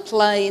come out and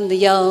play in the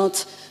yard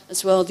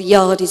as well. The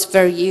yard is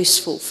very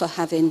useful for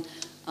having,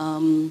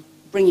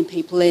 bringing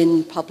people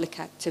in, public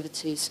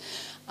activities.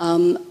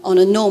 On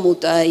a normal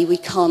day, we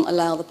can't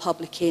allow the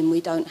public in.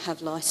 We don't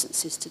have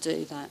licenses to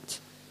do that.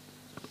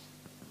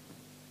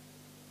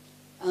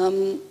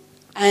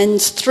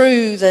 And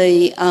through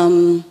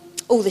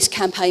all this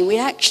campaign, we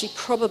actually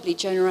probably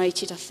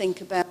generated, I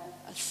think, about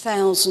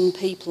 1,000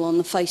 people on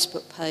the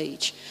Facebook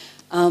page.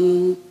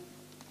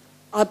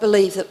 I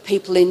believe that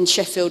people in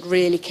Sheffield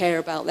really care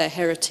about their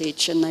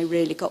heritage and they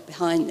really got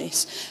behind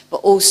this.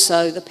 But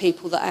also the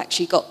people that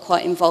actually got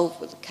quite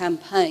involved with the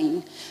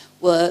campaign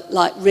were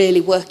like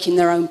really working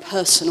their own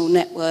personal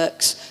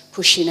networks,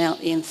 pushing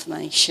out the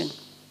information.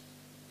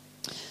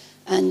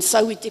 And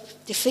so we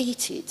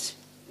defeated.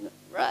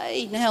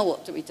 Right, now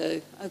what do we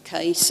do?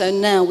 Okay, so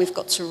now we've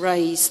got to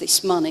raise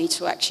this money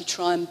to actually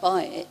try and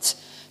buy it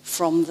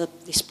from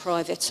this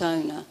private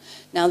owner.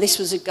 Now this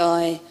was a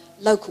guy,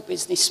 local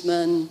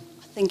businessman,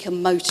 I think a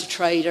motor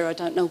trader. I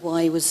don't know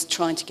why he was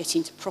trying to get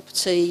into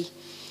property.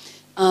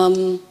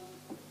 But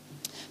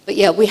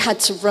yeah, we had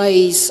to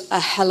raise a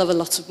hell of a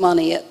lot of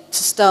money.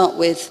 To start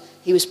with,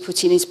 he was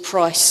putting his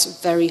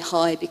price very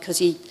high because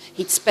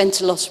he'd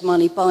spent a lot of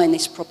money buying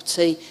this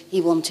property.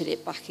 He wanted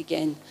it back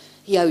again.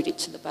 He owed it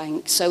to the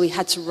bank, so we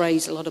had to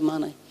raise a lot of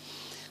money.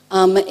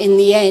 In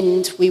the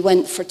end, we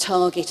went for a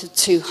target of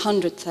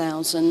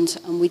 200,000,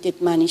 and we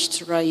did manage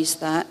to raise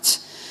that.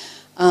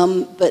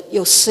 But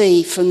you'll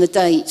see from the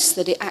dates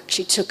that it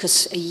actually took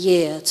us a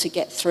year to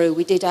get through.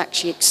 We did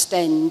actually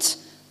extend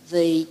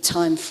the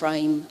time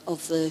frame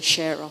of the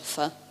share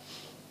offer.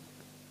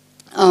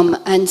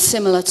 And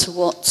similar to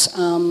what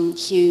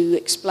Hugh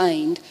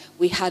explained,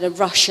 we had a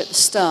rush at the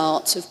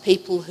start of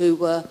people who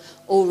were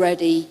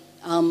already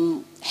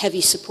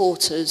heavy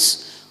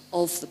supporters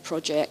of the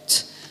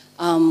project.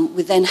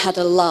 We then had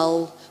a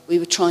lull. We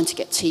were trying to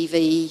get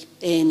TV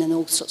in and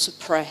all sorts of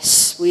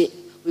press. We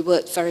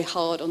worked very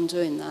hard on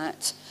doing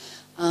that.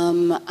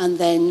 And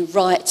then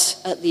right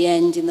at the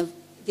end, in the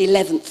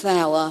 11th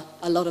hour,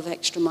 a lot of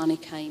extra money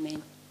came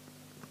in.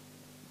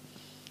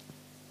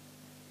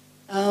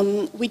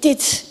 We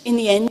did, in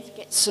the end,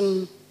 get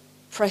some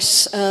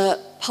press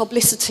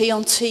publicity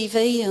on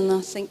TV, and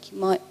I think you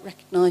might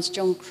recognise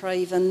John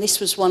Craven. This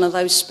was one of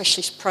those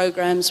specialist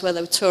programmes where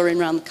they were touring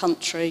around the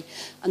country,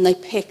 and they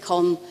pick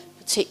on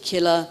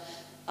particular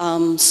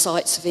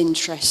sites of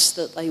interest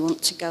that they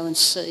want to go and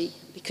see.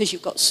 Because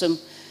you've got some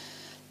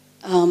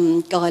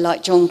guy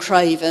like John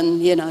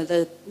Craven, you know,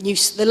 the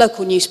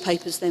local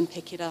newspapers then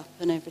pick it up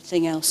and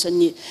everything else.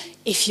 And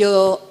if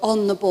you're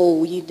on the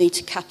ball, you need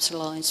to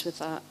capitalise with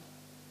that.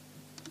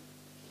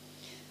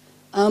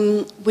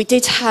 We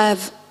did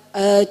have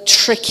a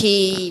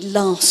tricky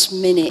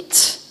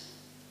last-minute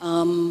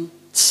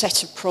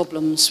set of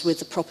problems with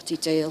the property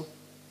deal.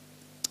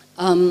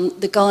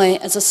 The guy,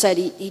 as I said,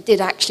 he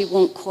did actually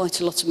want quite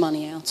a lot of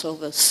money out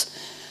of us.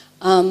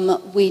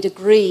 We'd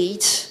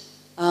agreed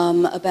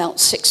about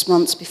 6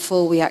 months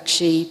before we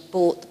actually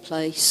bought the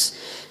place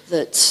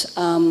that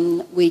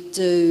we'd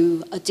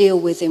do a deal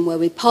with him where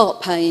we'd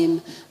part pay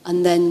him,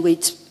 and then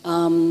we'd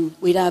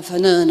have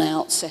an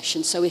earn-out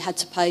session. So we had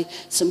to pay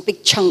some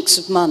big chunks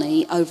of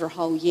money over a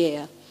whole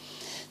year.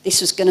 This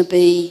was going to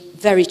be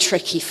very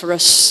tricky for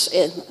us.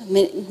 It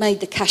made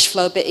the cash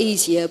flow a bit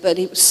easier, but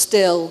it was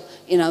still,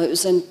 you know, it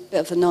was a bit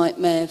of a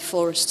nightmare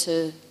for us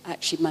to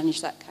actually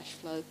manage that cash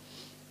flow.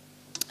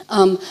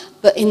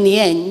 But in the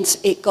end,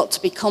 it got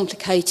to be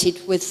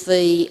complicated with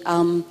the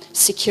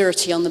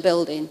security on the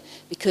building,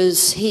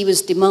 because he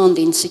was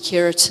demanding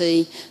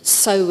security,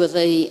 so were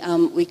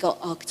we got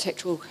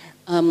architectural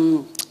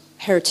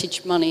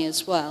heritage money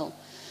as well.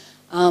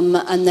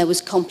 And there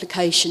was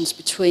complications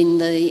between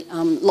the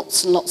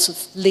lots and lots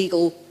of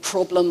legal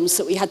problems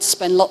that we had to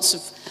spend lots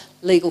of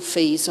legal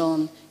fees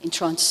on in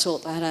trying to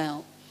sort that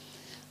out.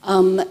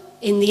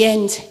 In the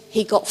end,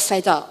 he got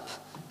fed up,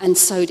 and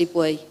so did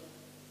we.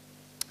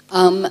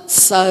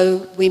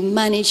 So we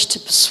managed to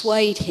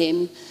persuade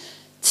him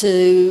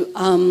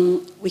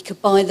to, we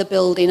could buy the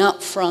building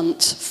up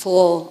front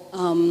for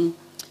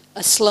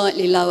a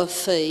slightly lower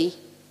fee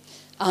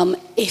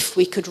if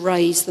we could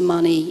raise the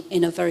money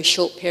in a very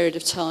short period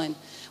of time.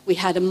 We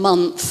had a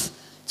month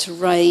to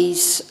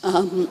raise,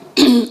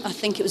 I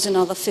think it was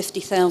another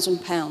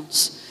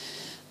 £50,000.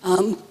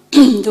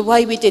 The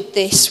way we did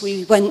this,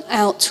 we went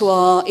out to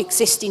our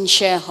existing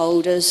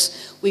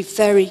shareholders. We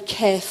very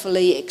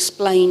carefully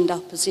explained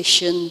our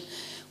position.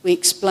 We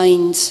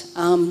explained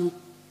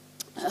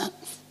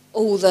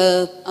all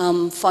the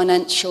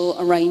financial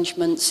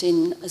arrangements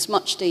in as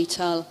much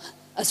detail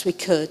as we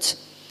could.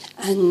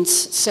 And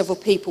several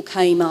people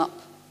came up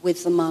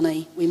with the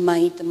money. We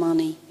made the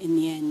money in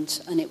the end.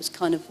 And it was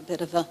kind of a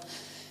bit of a,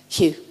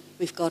 phew,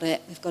 we've got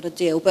it, we've got a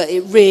deal. But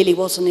it really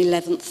was an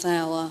 11th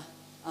hour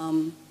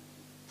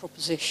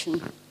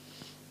proposition.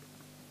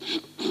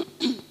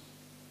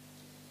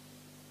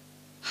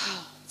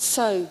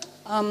 So,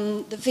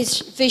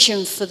 the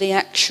vision for the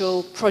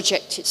actual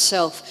project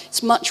itself,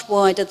 it's much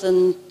wider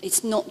than,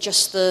 it's not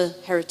just the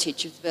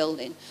heritage of the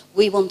building.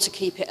 We want to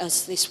keep it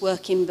as this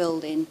working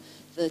building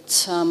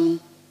that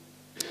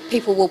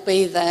people will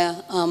be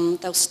there,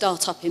 they'll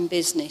start up in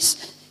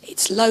business.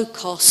 It's low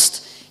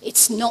cost,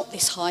 it's not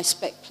this high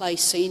spec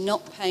place, so you're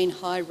not paying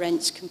high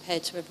rents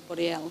compared to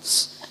everybody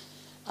else.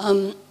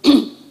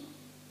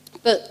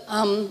 But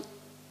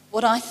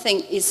what I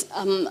think is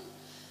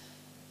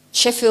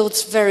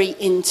Sheffield's very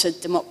into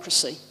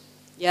democracy,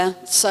 yeah.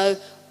 So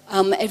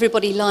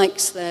everybody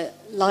likes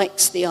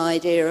the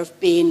idea of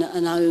being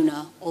an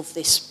owner of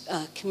this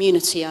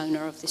community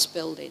owner of this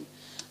building,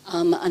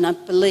 and I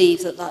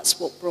believe that that's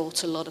what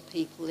brought a lot of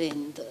people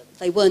in. That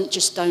they weren't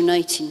just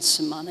donating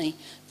some money;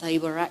 they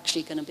were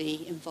actually going to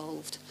be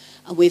involved.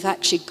 And we've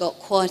actually got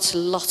quite a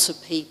lot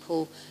of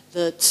people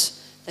that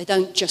they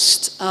don't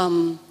just.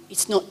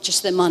 It's not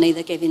just their money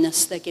they're giving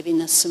us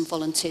some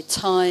volunteer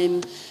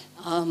time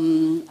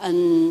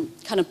and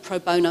kind of pro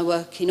bono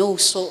work in all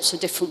sorts of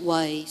different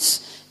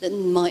ways that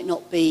might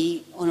not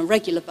be on a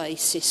regular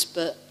basis,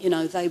 but, you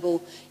know, they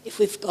will, if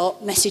we've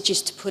got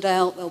messages to put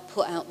out, they'll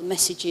put out the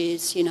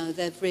messages. You know,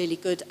 they're really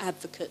good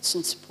advocates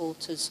and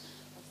supporters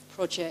of the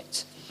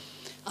project.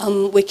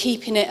 We're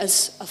keeping it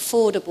as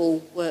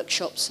affordable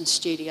workshops and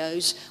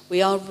studios.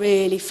 We are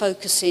really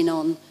focusing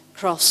on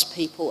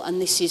craftspeople,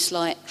 and this is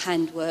like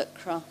handwork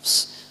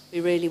crafts.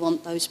 We really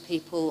want those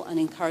people and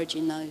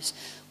encouraging those.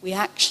 We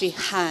actually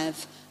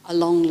have a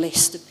long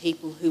list of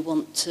people who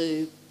want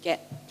to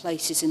get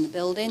places in the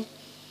building,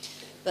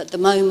 but at the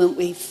moment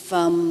we've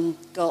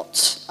got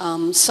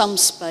some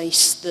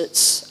space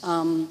that's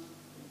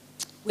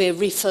we're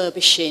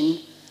refurbishing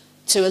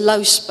to a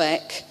low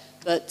spec,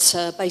 but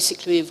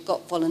basically we've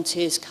got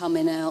volunteers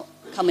coming out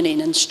coming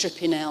in and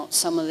stripping out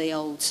some of the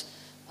old,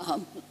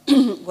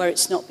 where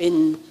it's not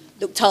been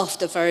looked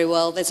after very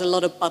well. There's a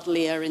lot of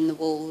buddleia in the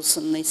walls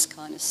and this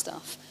kind of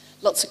stuff.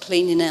 Lots of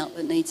cleaning out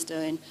that needs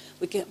doing.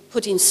 We're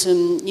putting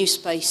some new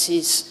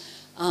spaces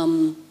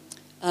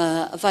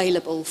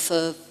available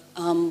for,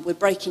 we're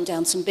breaking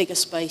down some bigger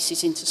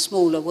spaces into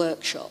smaller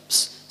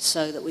workshops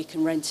so that we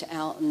can rent it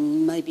out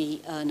and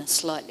maybe earn a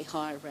slightly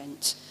higher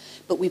rent.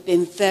 But we've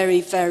been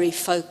very, very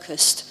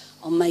focused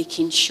on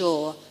making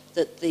sure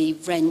that the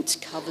rent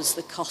covers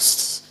the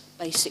costs,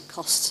 basic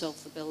costs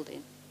of the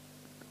building.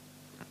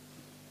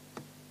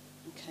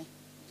 Okay.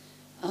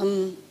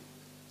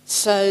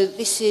 So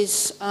this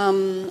is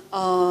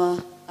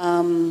our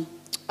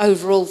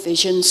overall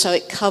vision. So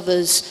it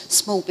covers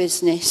small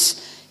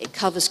business, it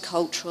covers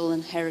cultural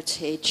and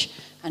heritage,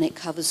 and it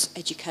covers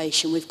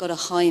education. We've got a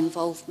high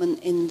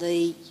involvement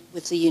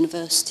with the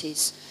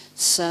universities.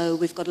 So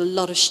we've got a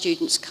lot of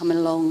students coming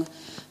along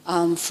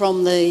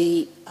from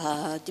the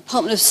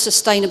Department of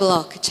Sustainable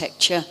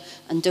Architecture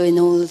and doing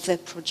all of their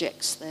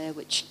projects there,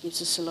 which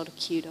gives us a lot of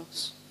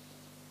kudos.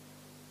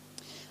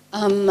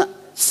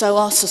 So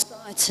our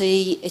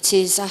society, it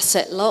is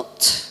asset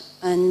locked,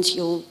 and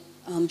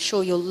I'm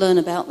sure you'll learn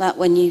about that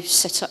when you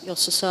set up your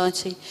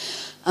society.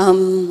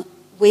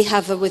 We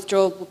have a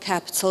withdrawable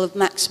capital of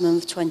maximum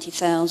of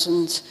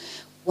 20,000,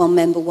 one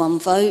member, one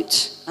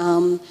vote.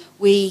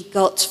 We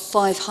got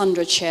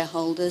 500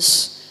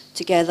 shareholders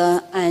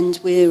together, and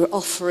we're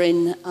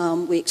offering,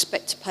 we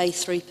expect to pay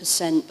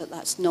 3%, but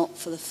that's not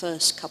for the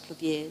first couple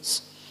of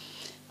years.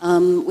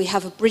 We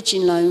have a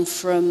bridging loan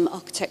from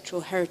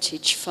Architectural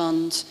Heritage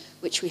Fund,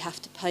 which we have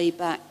to pay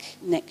back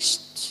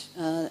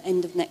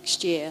end of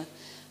next year.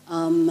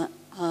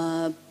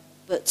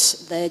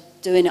 But they're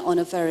doing it on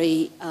a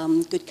very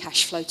good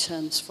cash flow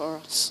terms for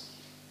us.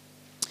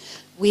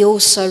 We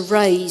also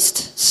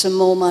raised some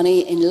more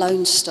money in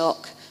loan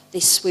stock.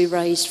 This we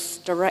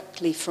raised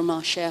directly from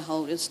our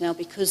shareholders. Now,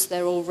 because they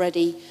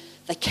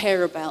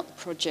care about the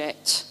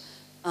project,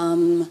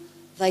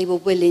 they were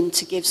willing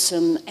to give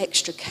some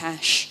extra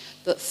cash,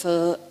 but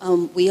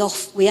we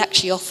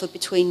actually offer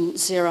between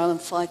 0 and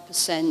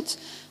 5%,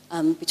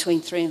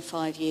 between 3 and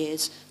 5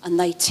 years, and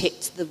they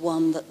ticked the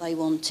one that they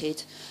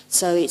wanted.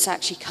 So it's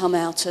actually come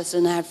out as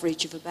an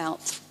average of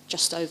about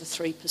just over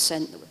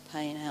 3% that we're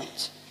paying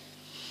out.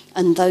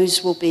 And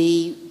those will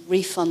be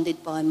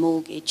refunded by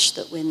mortgage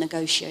that we're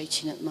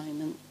negotiating at the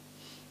moment.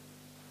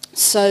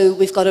 So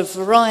we've got a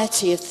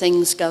variety of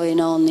things going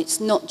on.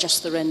 It's not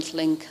just the rental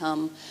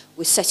income.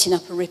 We're setting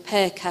up a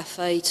repair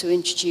cafe to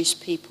introduce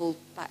people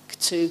back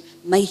to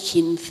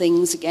making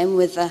things again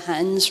with their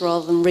hands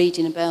rather than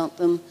reading about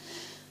them.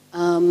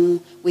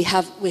 We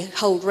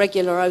hold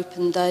regular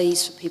open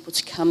days for people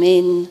to come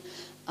in.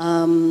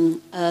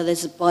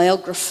 There's a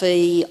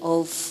biography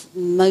of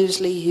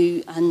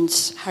Mosley and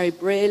Harry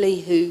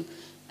Brearley, who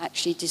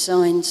actually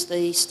designed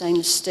the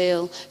stainless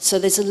steel. So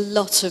there's a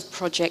lot of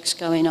projects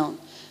going on.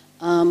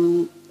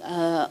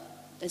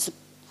 There's a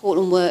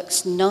Portland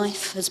Works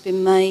knife has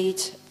been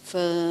made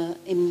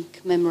in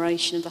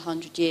commemoration of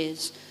 100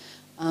 years.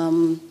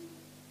 I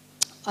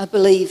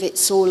believe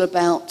it's all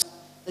about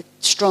the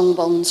strong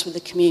bonds with the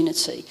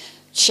community.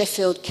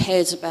 Sheffield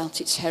cares about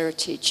its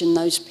heritage, and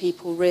those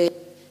people really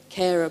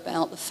care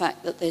about the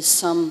fact that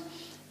there's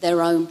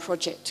their own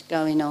project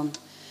going on.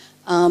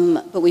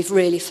 But we've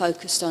really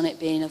focused on it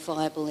being a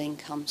viable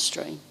income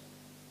stream.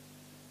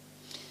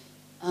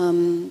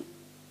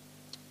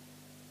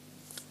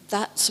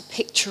 That's a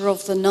picture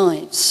of the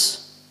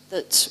knives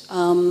that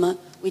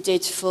we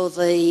did for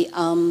the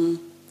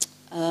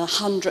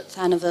 100th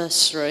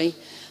anniversary.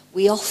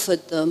 We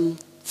offered them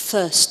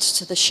first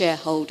to the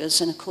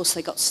shareholders, and of course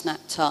they got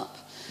snapped up.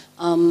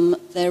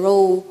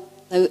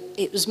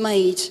 It was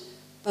made,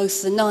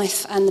 both the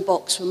knife and the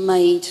box were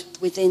made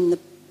within the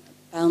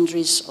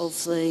boundaries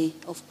of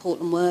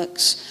Portland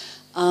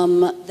Works.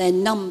 They're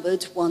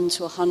numbered 1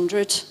 to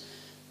 100,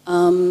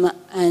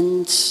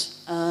 and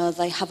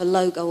they have a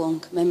logo on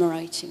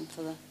commemorating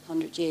for the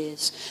 100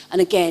 years.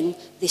 And again,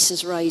 this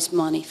has raised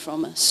money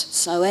from us.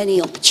 So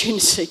any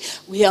opportunity,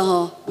 we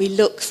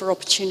look for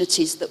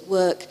opportunities that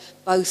work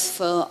both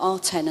for our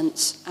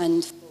tenants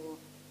and for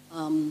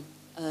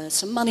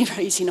some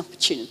money-raising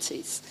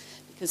opportunities,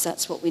 because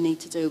that's what we need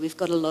to do. We've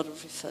got a lot of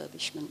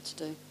refurbishment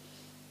to do.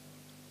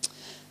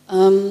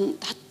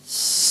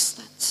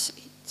 That's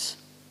it.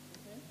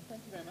 Okay,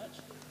 thank you very much.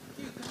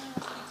 Hugh, can I ask you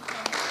to come?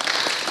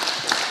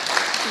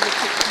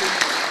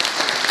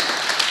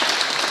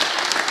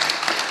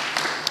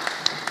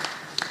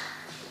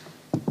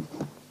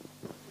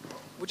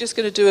 We're just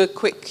going to do a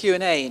quick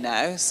Q&A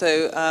now.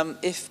 So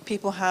if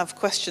people have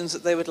questions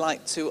that they would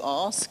like to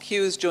ask,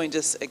 Hugh has joined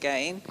us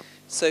again.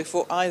 So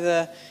for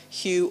either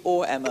Hugh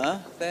or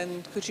Emma,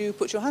 then could you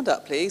put your hand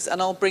up, please?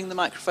 And I'll bring the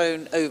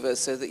microphone over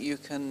so that you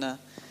can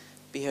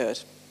be heard.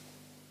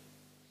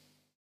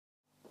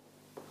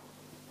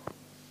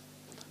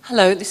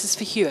 Hello, this is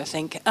for Hugh, I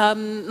think.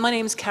 My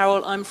name's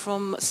Carol. I'm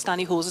from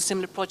Stanley Hall's, a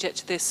similar project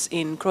to this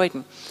in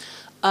Croydon.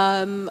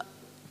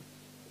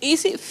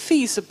 Is it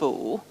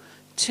feasible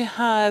to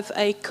have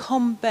a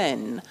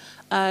ComBen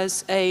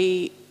as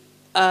a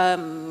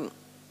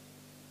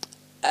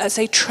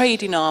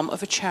trading arm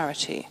of a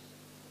charity?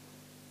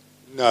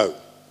 No.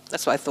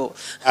 That's what I thought.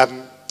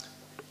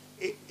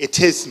 It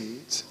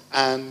isn't,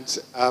 and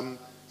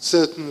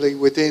certainly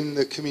within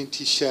the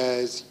Community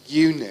Shares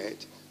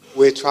unit,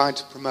 we're trying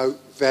to promote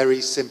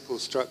very simple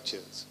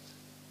structures.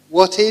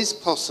 What is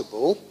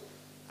possible,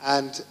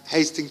 and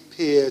Hastings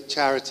Pier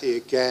Charity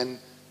again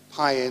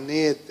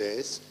pioneered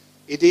this,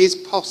 it is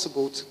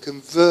possible to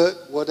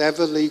convert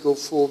whatever legal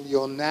form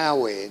you're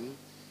now in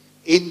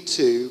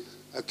into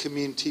a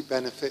community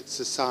benefit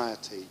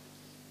society.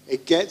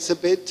 It gets a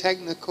bit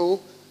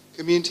technical.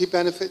 Community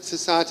benefit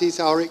societies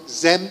are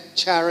exempt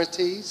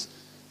charities,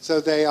 so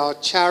they are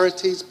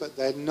charities, but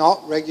they're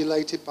not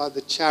regulated by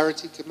the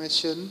Charity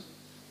Commission.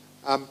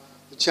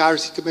 The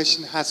Charity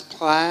Commission has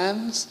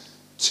plans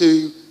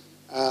to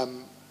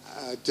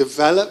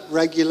develop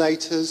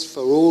regulators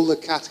for all the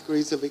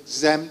categories of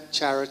exempt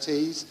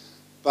charities,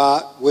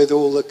 but with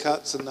all the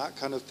cuts and that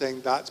kind of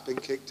thing, that's been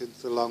kicked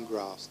into the long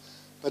grass.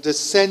 But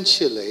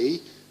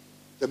essentially,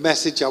 the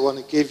message I want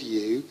to give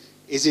you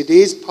is it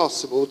is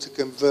possible to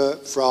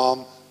convert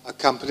from a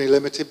company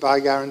limited by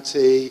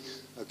guarantee,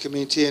 a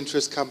community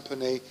interest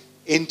company,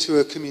 into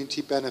a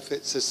community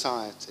benefit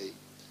society.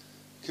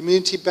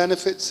 Community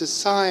benefit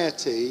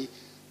society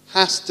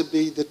has to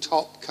be the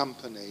top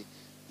company.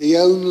 The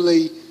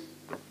only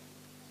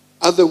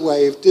other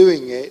way of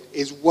doing it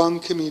is one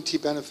community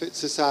benefit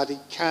society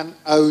can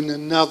own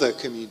another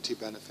community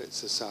benefit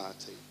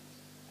society.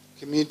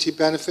 Community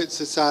benefit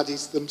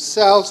societies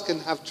themselves can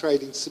have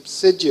trading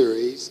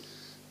subsidiaries,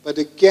 but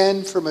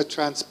again, from a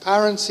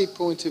transparency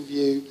point of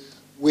view,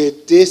 we're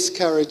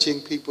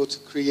discouraging people to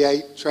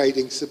create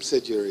trading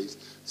subsidiaries.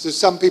 So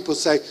some people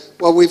say,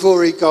 well, we've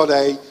already got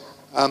a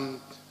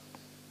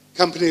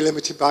company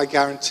limited by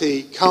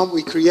guarantee. Can't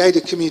we create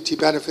a community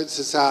benefit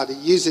society,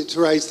 use it to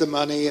raise the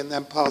money, and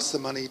then pass the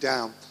money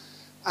down?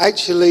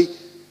 Actually,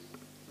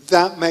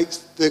 that makes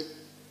the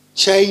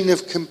chain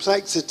of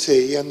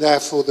complexity and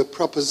therefore the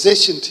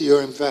proposition to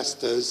your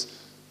investors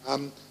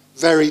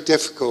very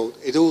difficult.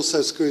 It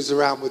also screws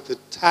around with the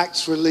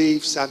tax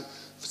reliefs, and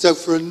so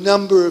for a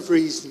number of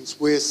reasons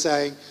we're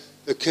saying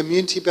the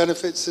community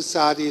benefit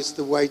society is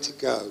the way to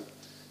go.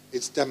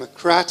 It's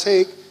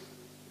democratic.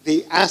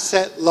 The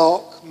asset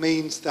lock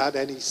means that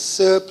any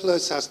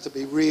surplus has to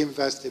be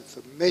reinvested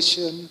for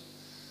mission.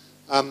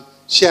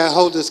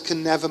 Shareholders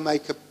can never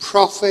make a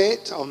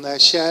profit on their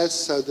shares,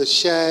 so the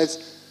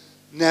shares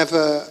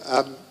never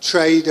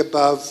trade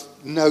above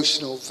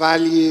notional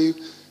value.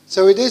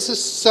 So it is a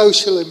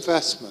social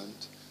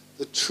investment.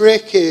 The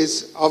trick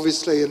is,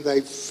 obviously, and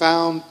they've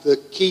found the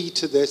key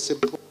to this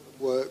important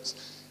works,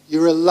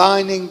 you're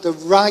aligning the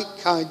right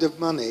kind of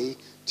money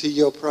to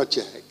your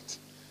project.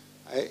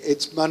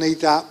 It's money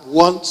that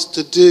wants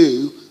to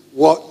do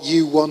what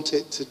you want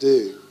it to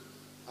do.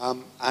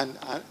 And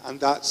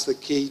that's the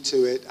key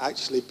to it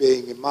actually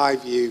being, in my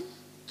view,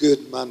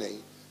 good money.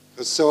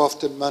 Because so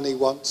often money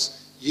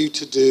wants you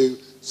to do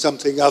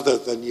something other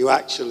than you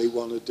actually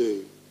want to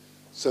do.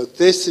 So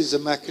this is a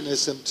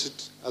mechanism to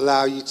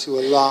allow you to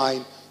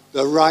align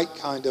the right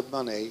kind of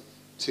money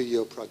to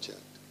your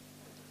project.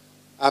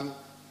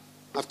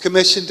 I've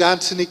commissioned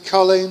Anthony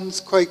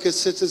Collins, Quaker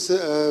solicitors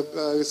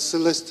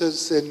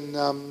in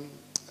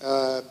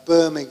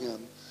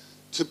Birmingham,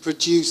 to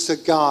produce a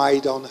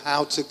guide on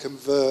how to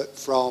convert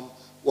from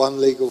one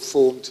legal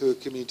form to a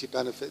community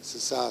benefit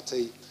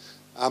society.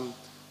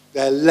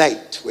 They're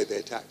late with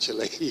it,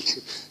 actually.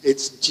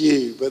 It's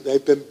due, but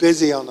they've been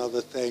busy on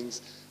other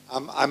things.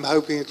 I'm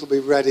hoping it'll be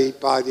ready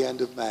by the end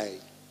of May.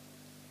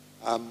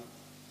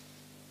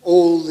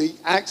 All the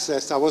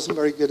access, I wasn't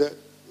very good at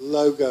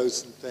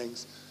logos and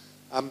things.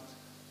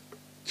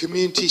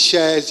 Community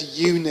Shares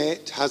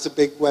Unit has a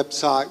big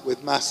website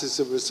with masses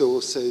of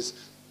resources,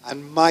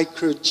 and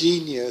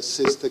Microgenius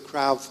is the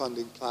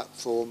crowdfunding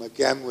platform,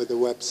 again with a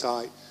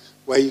website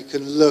where you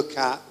can look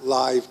at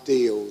live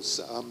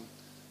deals.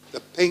 The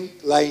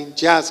Pink Lane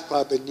Jazz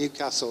Club in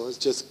Newcastle has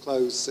just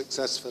closed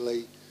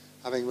successfully,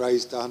 having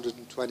raised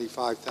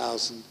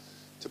 $125,000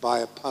 to buy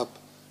a pub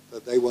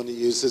that they want to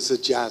use as a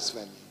jazz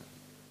venue.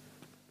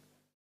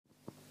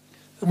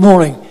 Good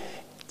morning.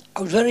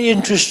 I was very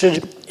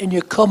interested in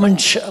your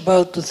comments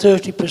about the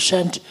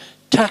 30%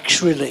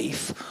 tax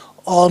relief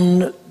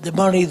on the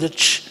money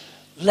that's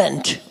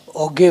lent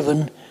or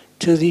given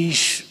to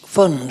these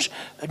funds.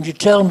 And you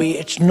tell me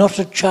it's not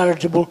a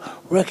charitable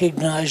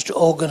recognised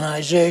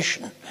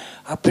organisation.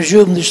 I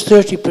presume this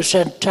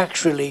 30%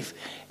 tax relief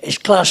is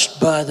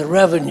classed by the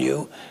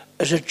revenue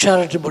as a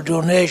charitable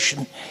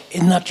donation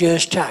in that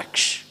year's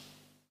tax.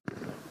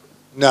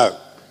 No.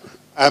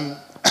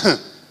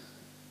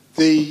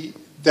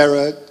 There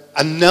are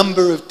a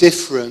number of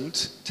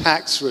different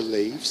tax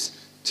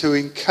reliefs to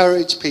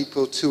encourage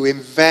people to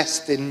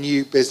invest in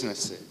new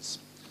businesses.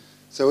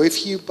 So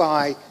if you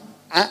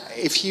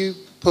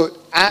put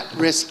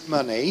at-risk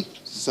money,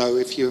 so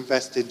if you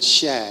invest in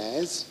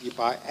shares, you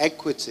buy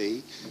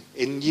equity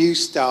in new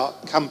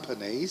start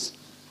companies,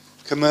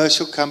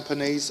 commercial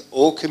companies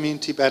or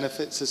community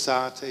benefit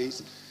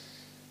societies,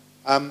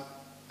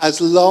 as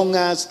long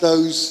as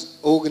those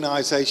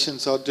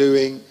organisations are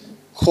doing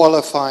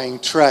qualifying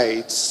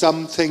trades,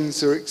 some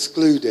things are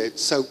excluded.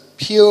 So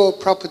pure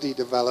property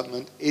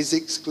development is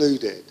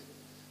excluded.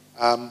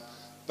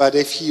 But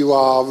if you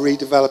are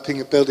redeveloping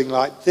a building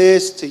like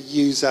this to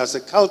use as a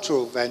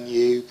cultural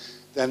venue,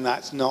 then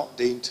that's not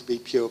deemed to be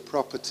pure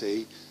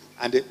property,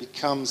 and it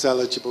becomes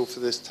eligible for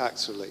this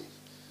tax relief.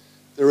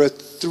 There are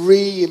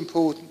 3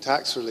 important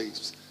tax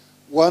reliefs.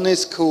 One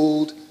is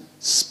called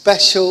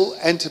Special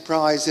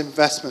Enterprise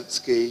Investment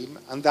Scheme,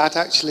 and that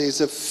actually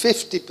is a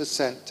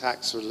 50%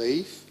 tax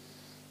relief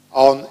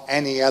on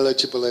any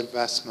eligible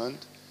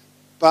investment,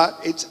 but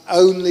it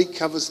only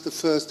covers the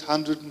first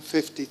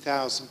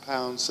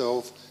 £150,000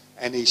 of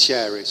any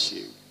share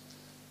issue.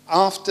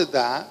 After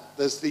that,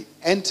 there's the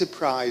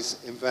Enterprise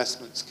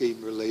Investment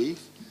Scheme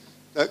relief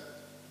that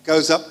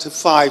goes up to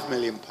 £5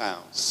 million.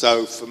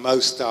 So for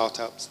most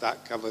startups,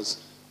 that covers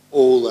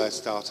all their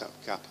startup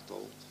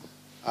capital.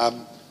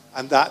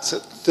 And that's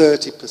at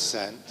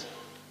 30%.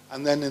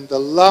 And then in the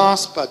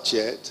last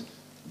budget,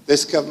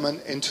 this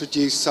government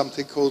introduced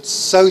something called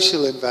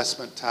Social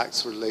Investment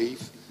Tax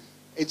Relief.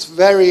 It's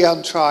very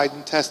untried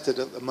and tested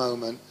at the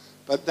moment,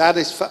 but that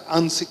is for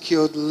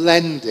unsecured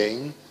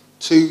lending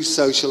to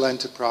social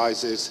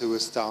enterprises who are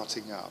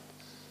starting up.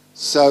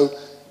 So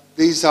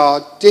these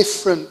are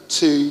different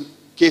to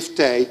gift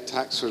aid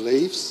tax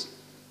reliefs,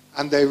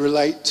 and they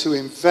relate to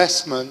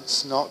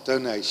investments, not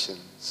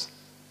donations.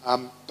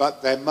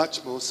 But they're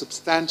much more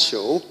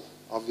substantial,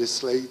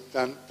 obviously,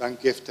 than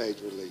gift aid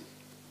relief.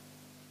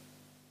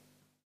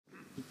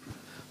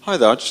 Hi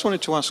there. I just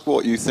wanted to ask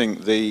what you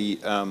think the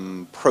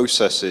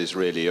process is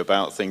really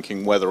about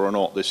thinking whether or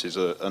not this is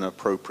an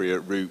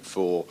appropriate route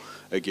for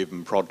a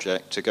given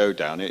project to go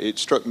down. It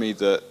struck me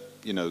that,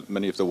 you know,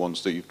 many of the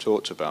ones that you've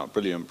talked about,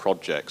 brilliant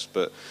projects,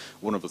 but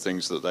one of the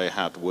things that they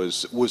had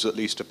was at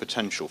least a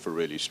potential for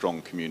really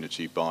strong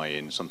community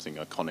buy-in, something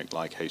iconic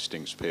like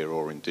Hastings Pier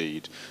or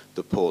indeed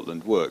the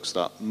Portland Works.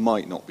 That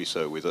might not be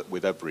so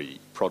with every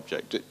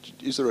project.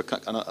 Is there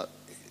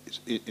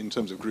in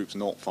terms of groups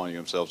not finding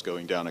themselves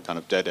going down a kind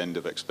of dead end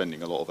of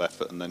expending a lot of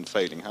effort and then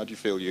failing, how do you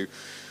feel you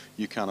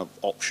kind of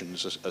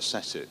options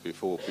assess it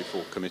before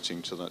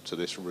committing to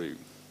this route?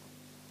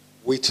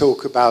 We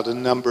talk about a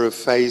number of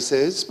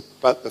phases,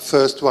 but the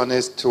first one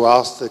is to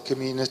ask the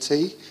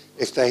community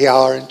if they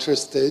are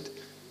interested.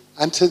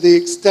 And to the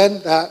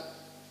extent that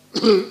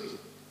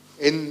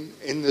in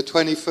the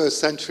 21st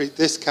century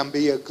this can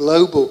be a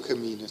global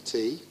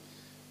community,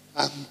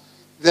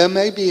 there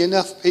may be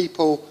enough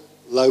people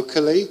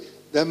locally,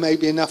 there may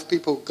be enough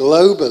people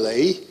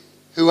globally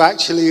who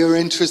actually are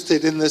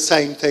interested in the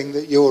same thing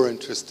that you're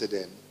interested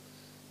in.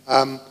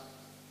 And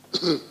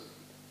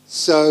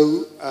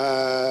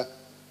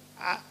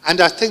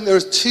I think there are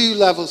 2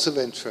 levels of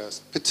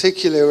interest,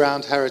 particularly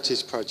around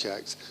heritage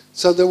projects.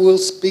 So there will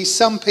be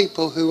some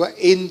people who are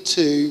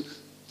into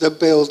the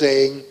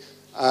building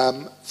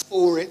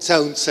for its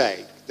own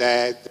sake.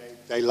 They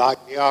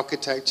like the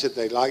architecture,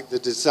 they like the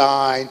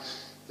design,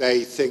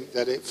 they think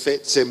that it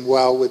fits in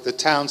well with the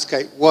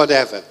townscape,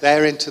 whatever.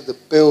 They're into the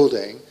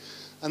building.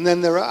 And then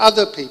there are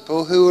other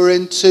people who are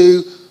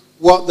into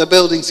what the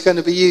building's going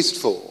to be used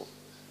for.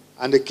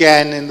 And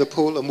again, in the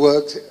Portland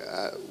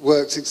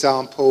Works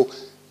example,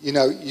 you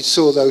know, you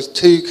saw those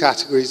 2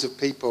 categories of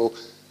people.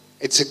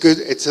 It's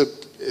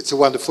a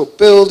wonderful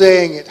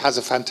building. It has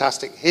a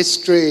fantastic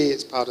history.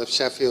 It's part of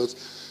Sheffield's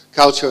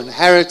culture and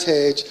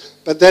heritage.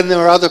 But then there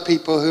are other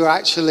people who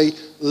actually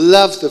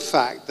love the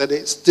fact that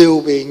it's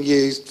still being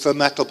used for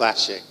metal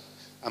bashing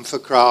and for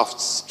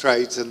crafts,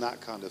 trades, and that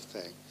kind of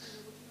thing.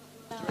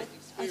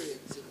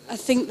 I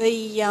think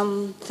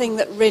the thing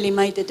that really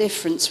made the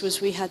difference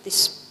was we had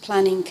this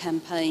planning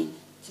campaign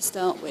to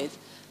start with,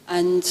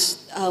 and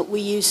we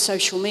used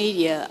social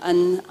media,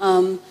 and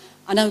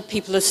I know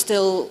people are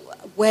still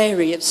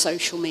wary of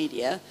social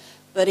media,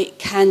 but it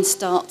can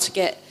start to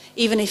get,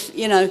 even if,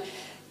 you know,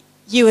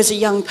 you as a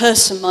young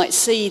person might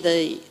see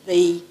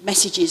the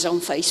messages on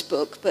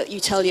Facebook, but you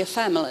tell your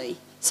family,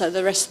 so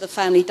the rest of the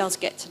family does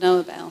get to know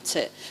about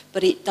it,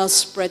 but it does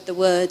spread the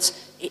words.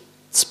 It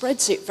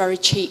spreads it very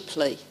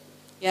cheaply.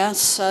 Yeah,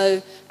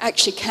 so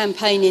actually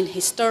campaigning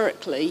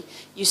historically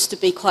used to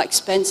be quite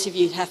expensive.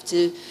 You'd have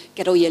to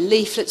get all your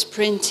leaflets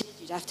printed,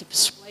 you'd have to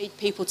persuade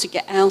people to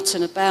get out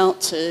and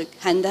about to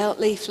hand out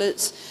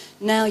leaflets.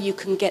 Now you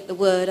can get the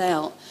word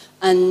out.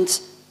 And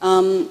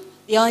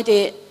the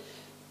idea,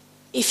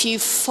 if you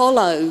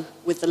follow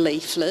with the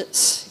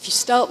leaflets, if you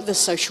start with a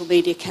social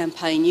media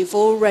campaign, you've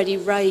already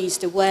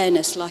raised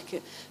awareness,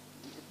 like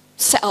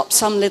set up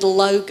some little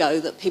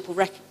logo that people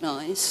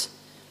recognise.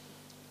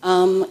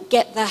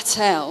 Get that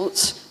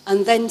out,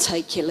 and then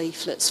take your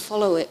leaflets,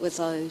 follow it with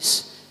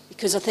those.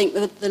 Because I think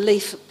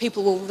that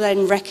people will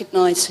then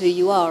recognise who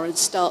you are and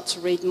start to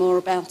read more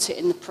about it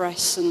in the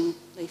press and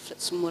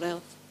leaflets and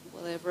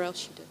whatever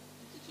else you do.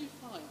 Did you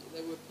find that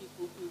there were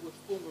people who were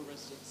former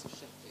residents of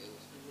Sheffield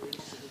who were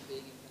interested in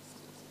being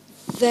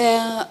investors?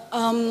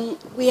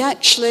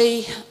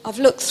 I've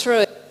looked through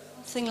it,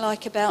 something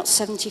like about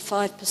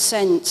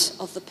 75%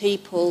 of the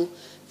people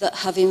that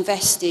have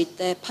invested,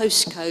 their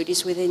postcode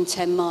is within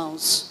 10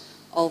 miles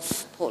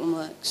of Portland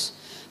Works.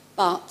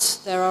 But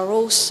there are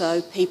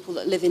also people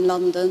that live in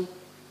London,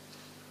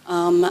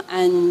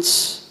 and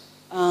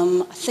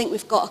I think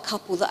we've got a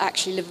couple that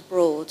actually live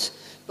abroad.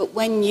 But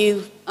when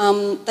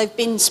they've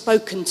been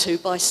spoken to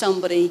by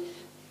somebody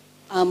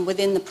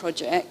within the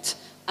project,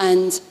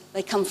 and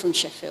they come from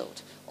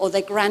Sheffield, or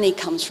their granny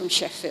comes from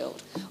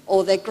Sheffield,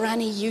 or their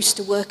granny used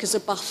to work as a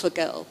buffer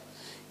girl.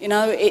 You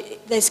know,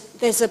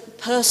 there's a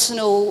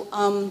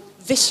personal,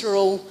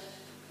 visceral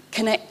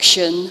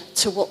connection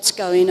to what's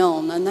going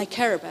on, and they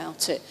care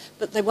about it.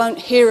 But they won't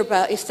hear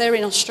about, if they're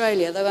in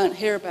Australia, they won't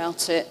hear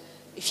about it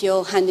if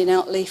you're handing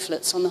out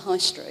leaflets on the high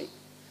street.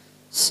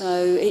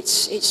 So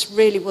it's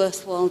really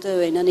worthwhile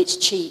doing, and it's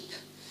cheap.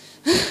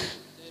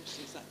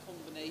 It's that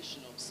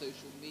combination of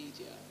social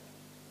media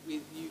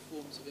with new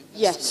forms of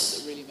investment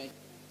that really make it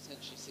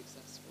potentially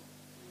successful.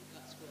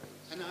 That's great.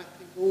 And I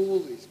think all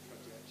these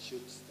projects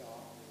should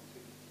start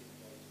with community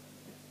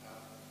engagement,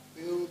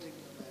 building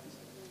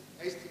momentum.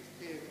 Hastings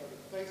Pier got a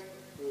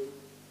Facebook group.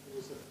 There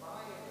was a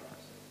buy-in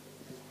actually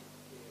from Hastings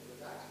Pier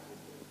that actually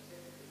was going to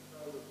take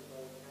control of the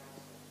borough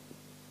council.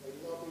 They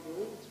lobbied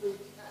all three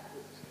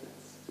candidates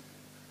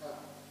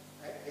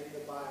in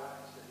the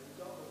by-election and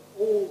got them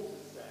all to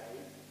say,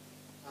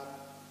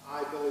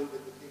 I believe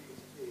in the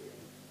people's pier.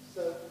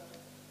 So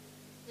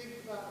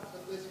think about the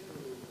political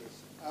leaders.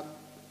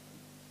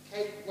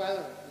 Kate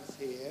Welland, who's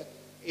here,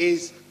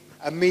 is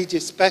a media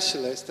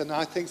specialist, and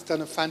I think has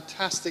done a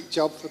fantastic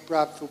job for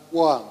Bradford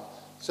One.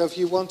 So if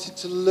you wanted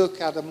to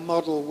look at a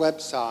model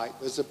website,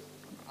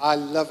 I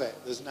love it.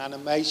 There's an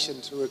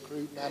animation to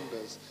recruit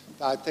members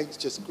that I think is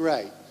just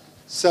great.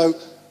 So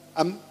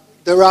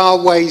there are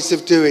ways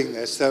of doing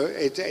this. So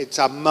it's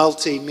a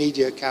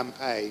multimedia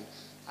campaign,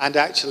 and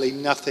actually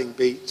nothing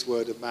beats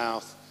word of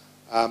mouth.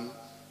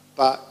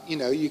 But, you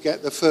know, you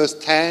get the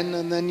first 10,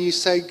 and then you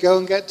say, go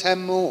and get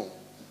 10 more.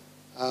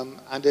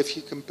 And if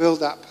you can build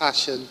that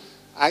passion,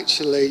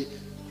 actually,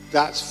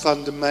 that's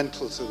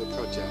fundamental to the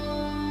project.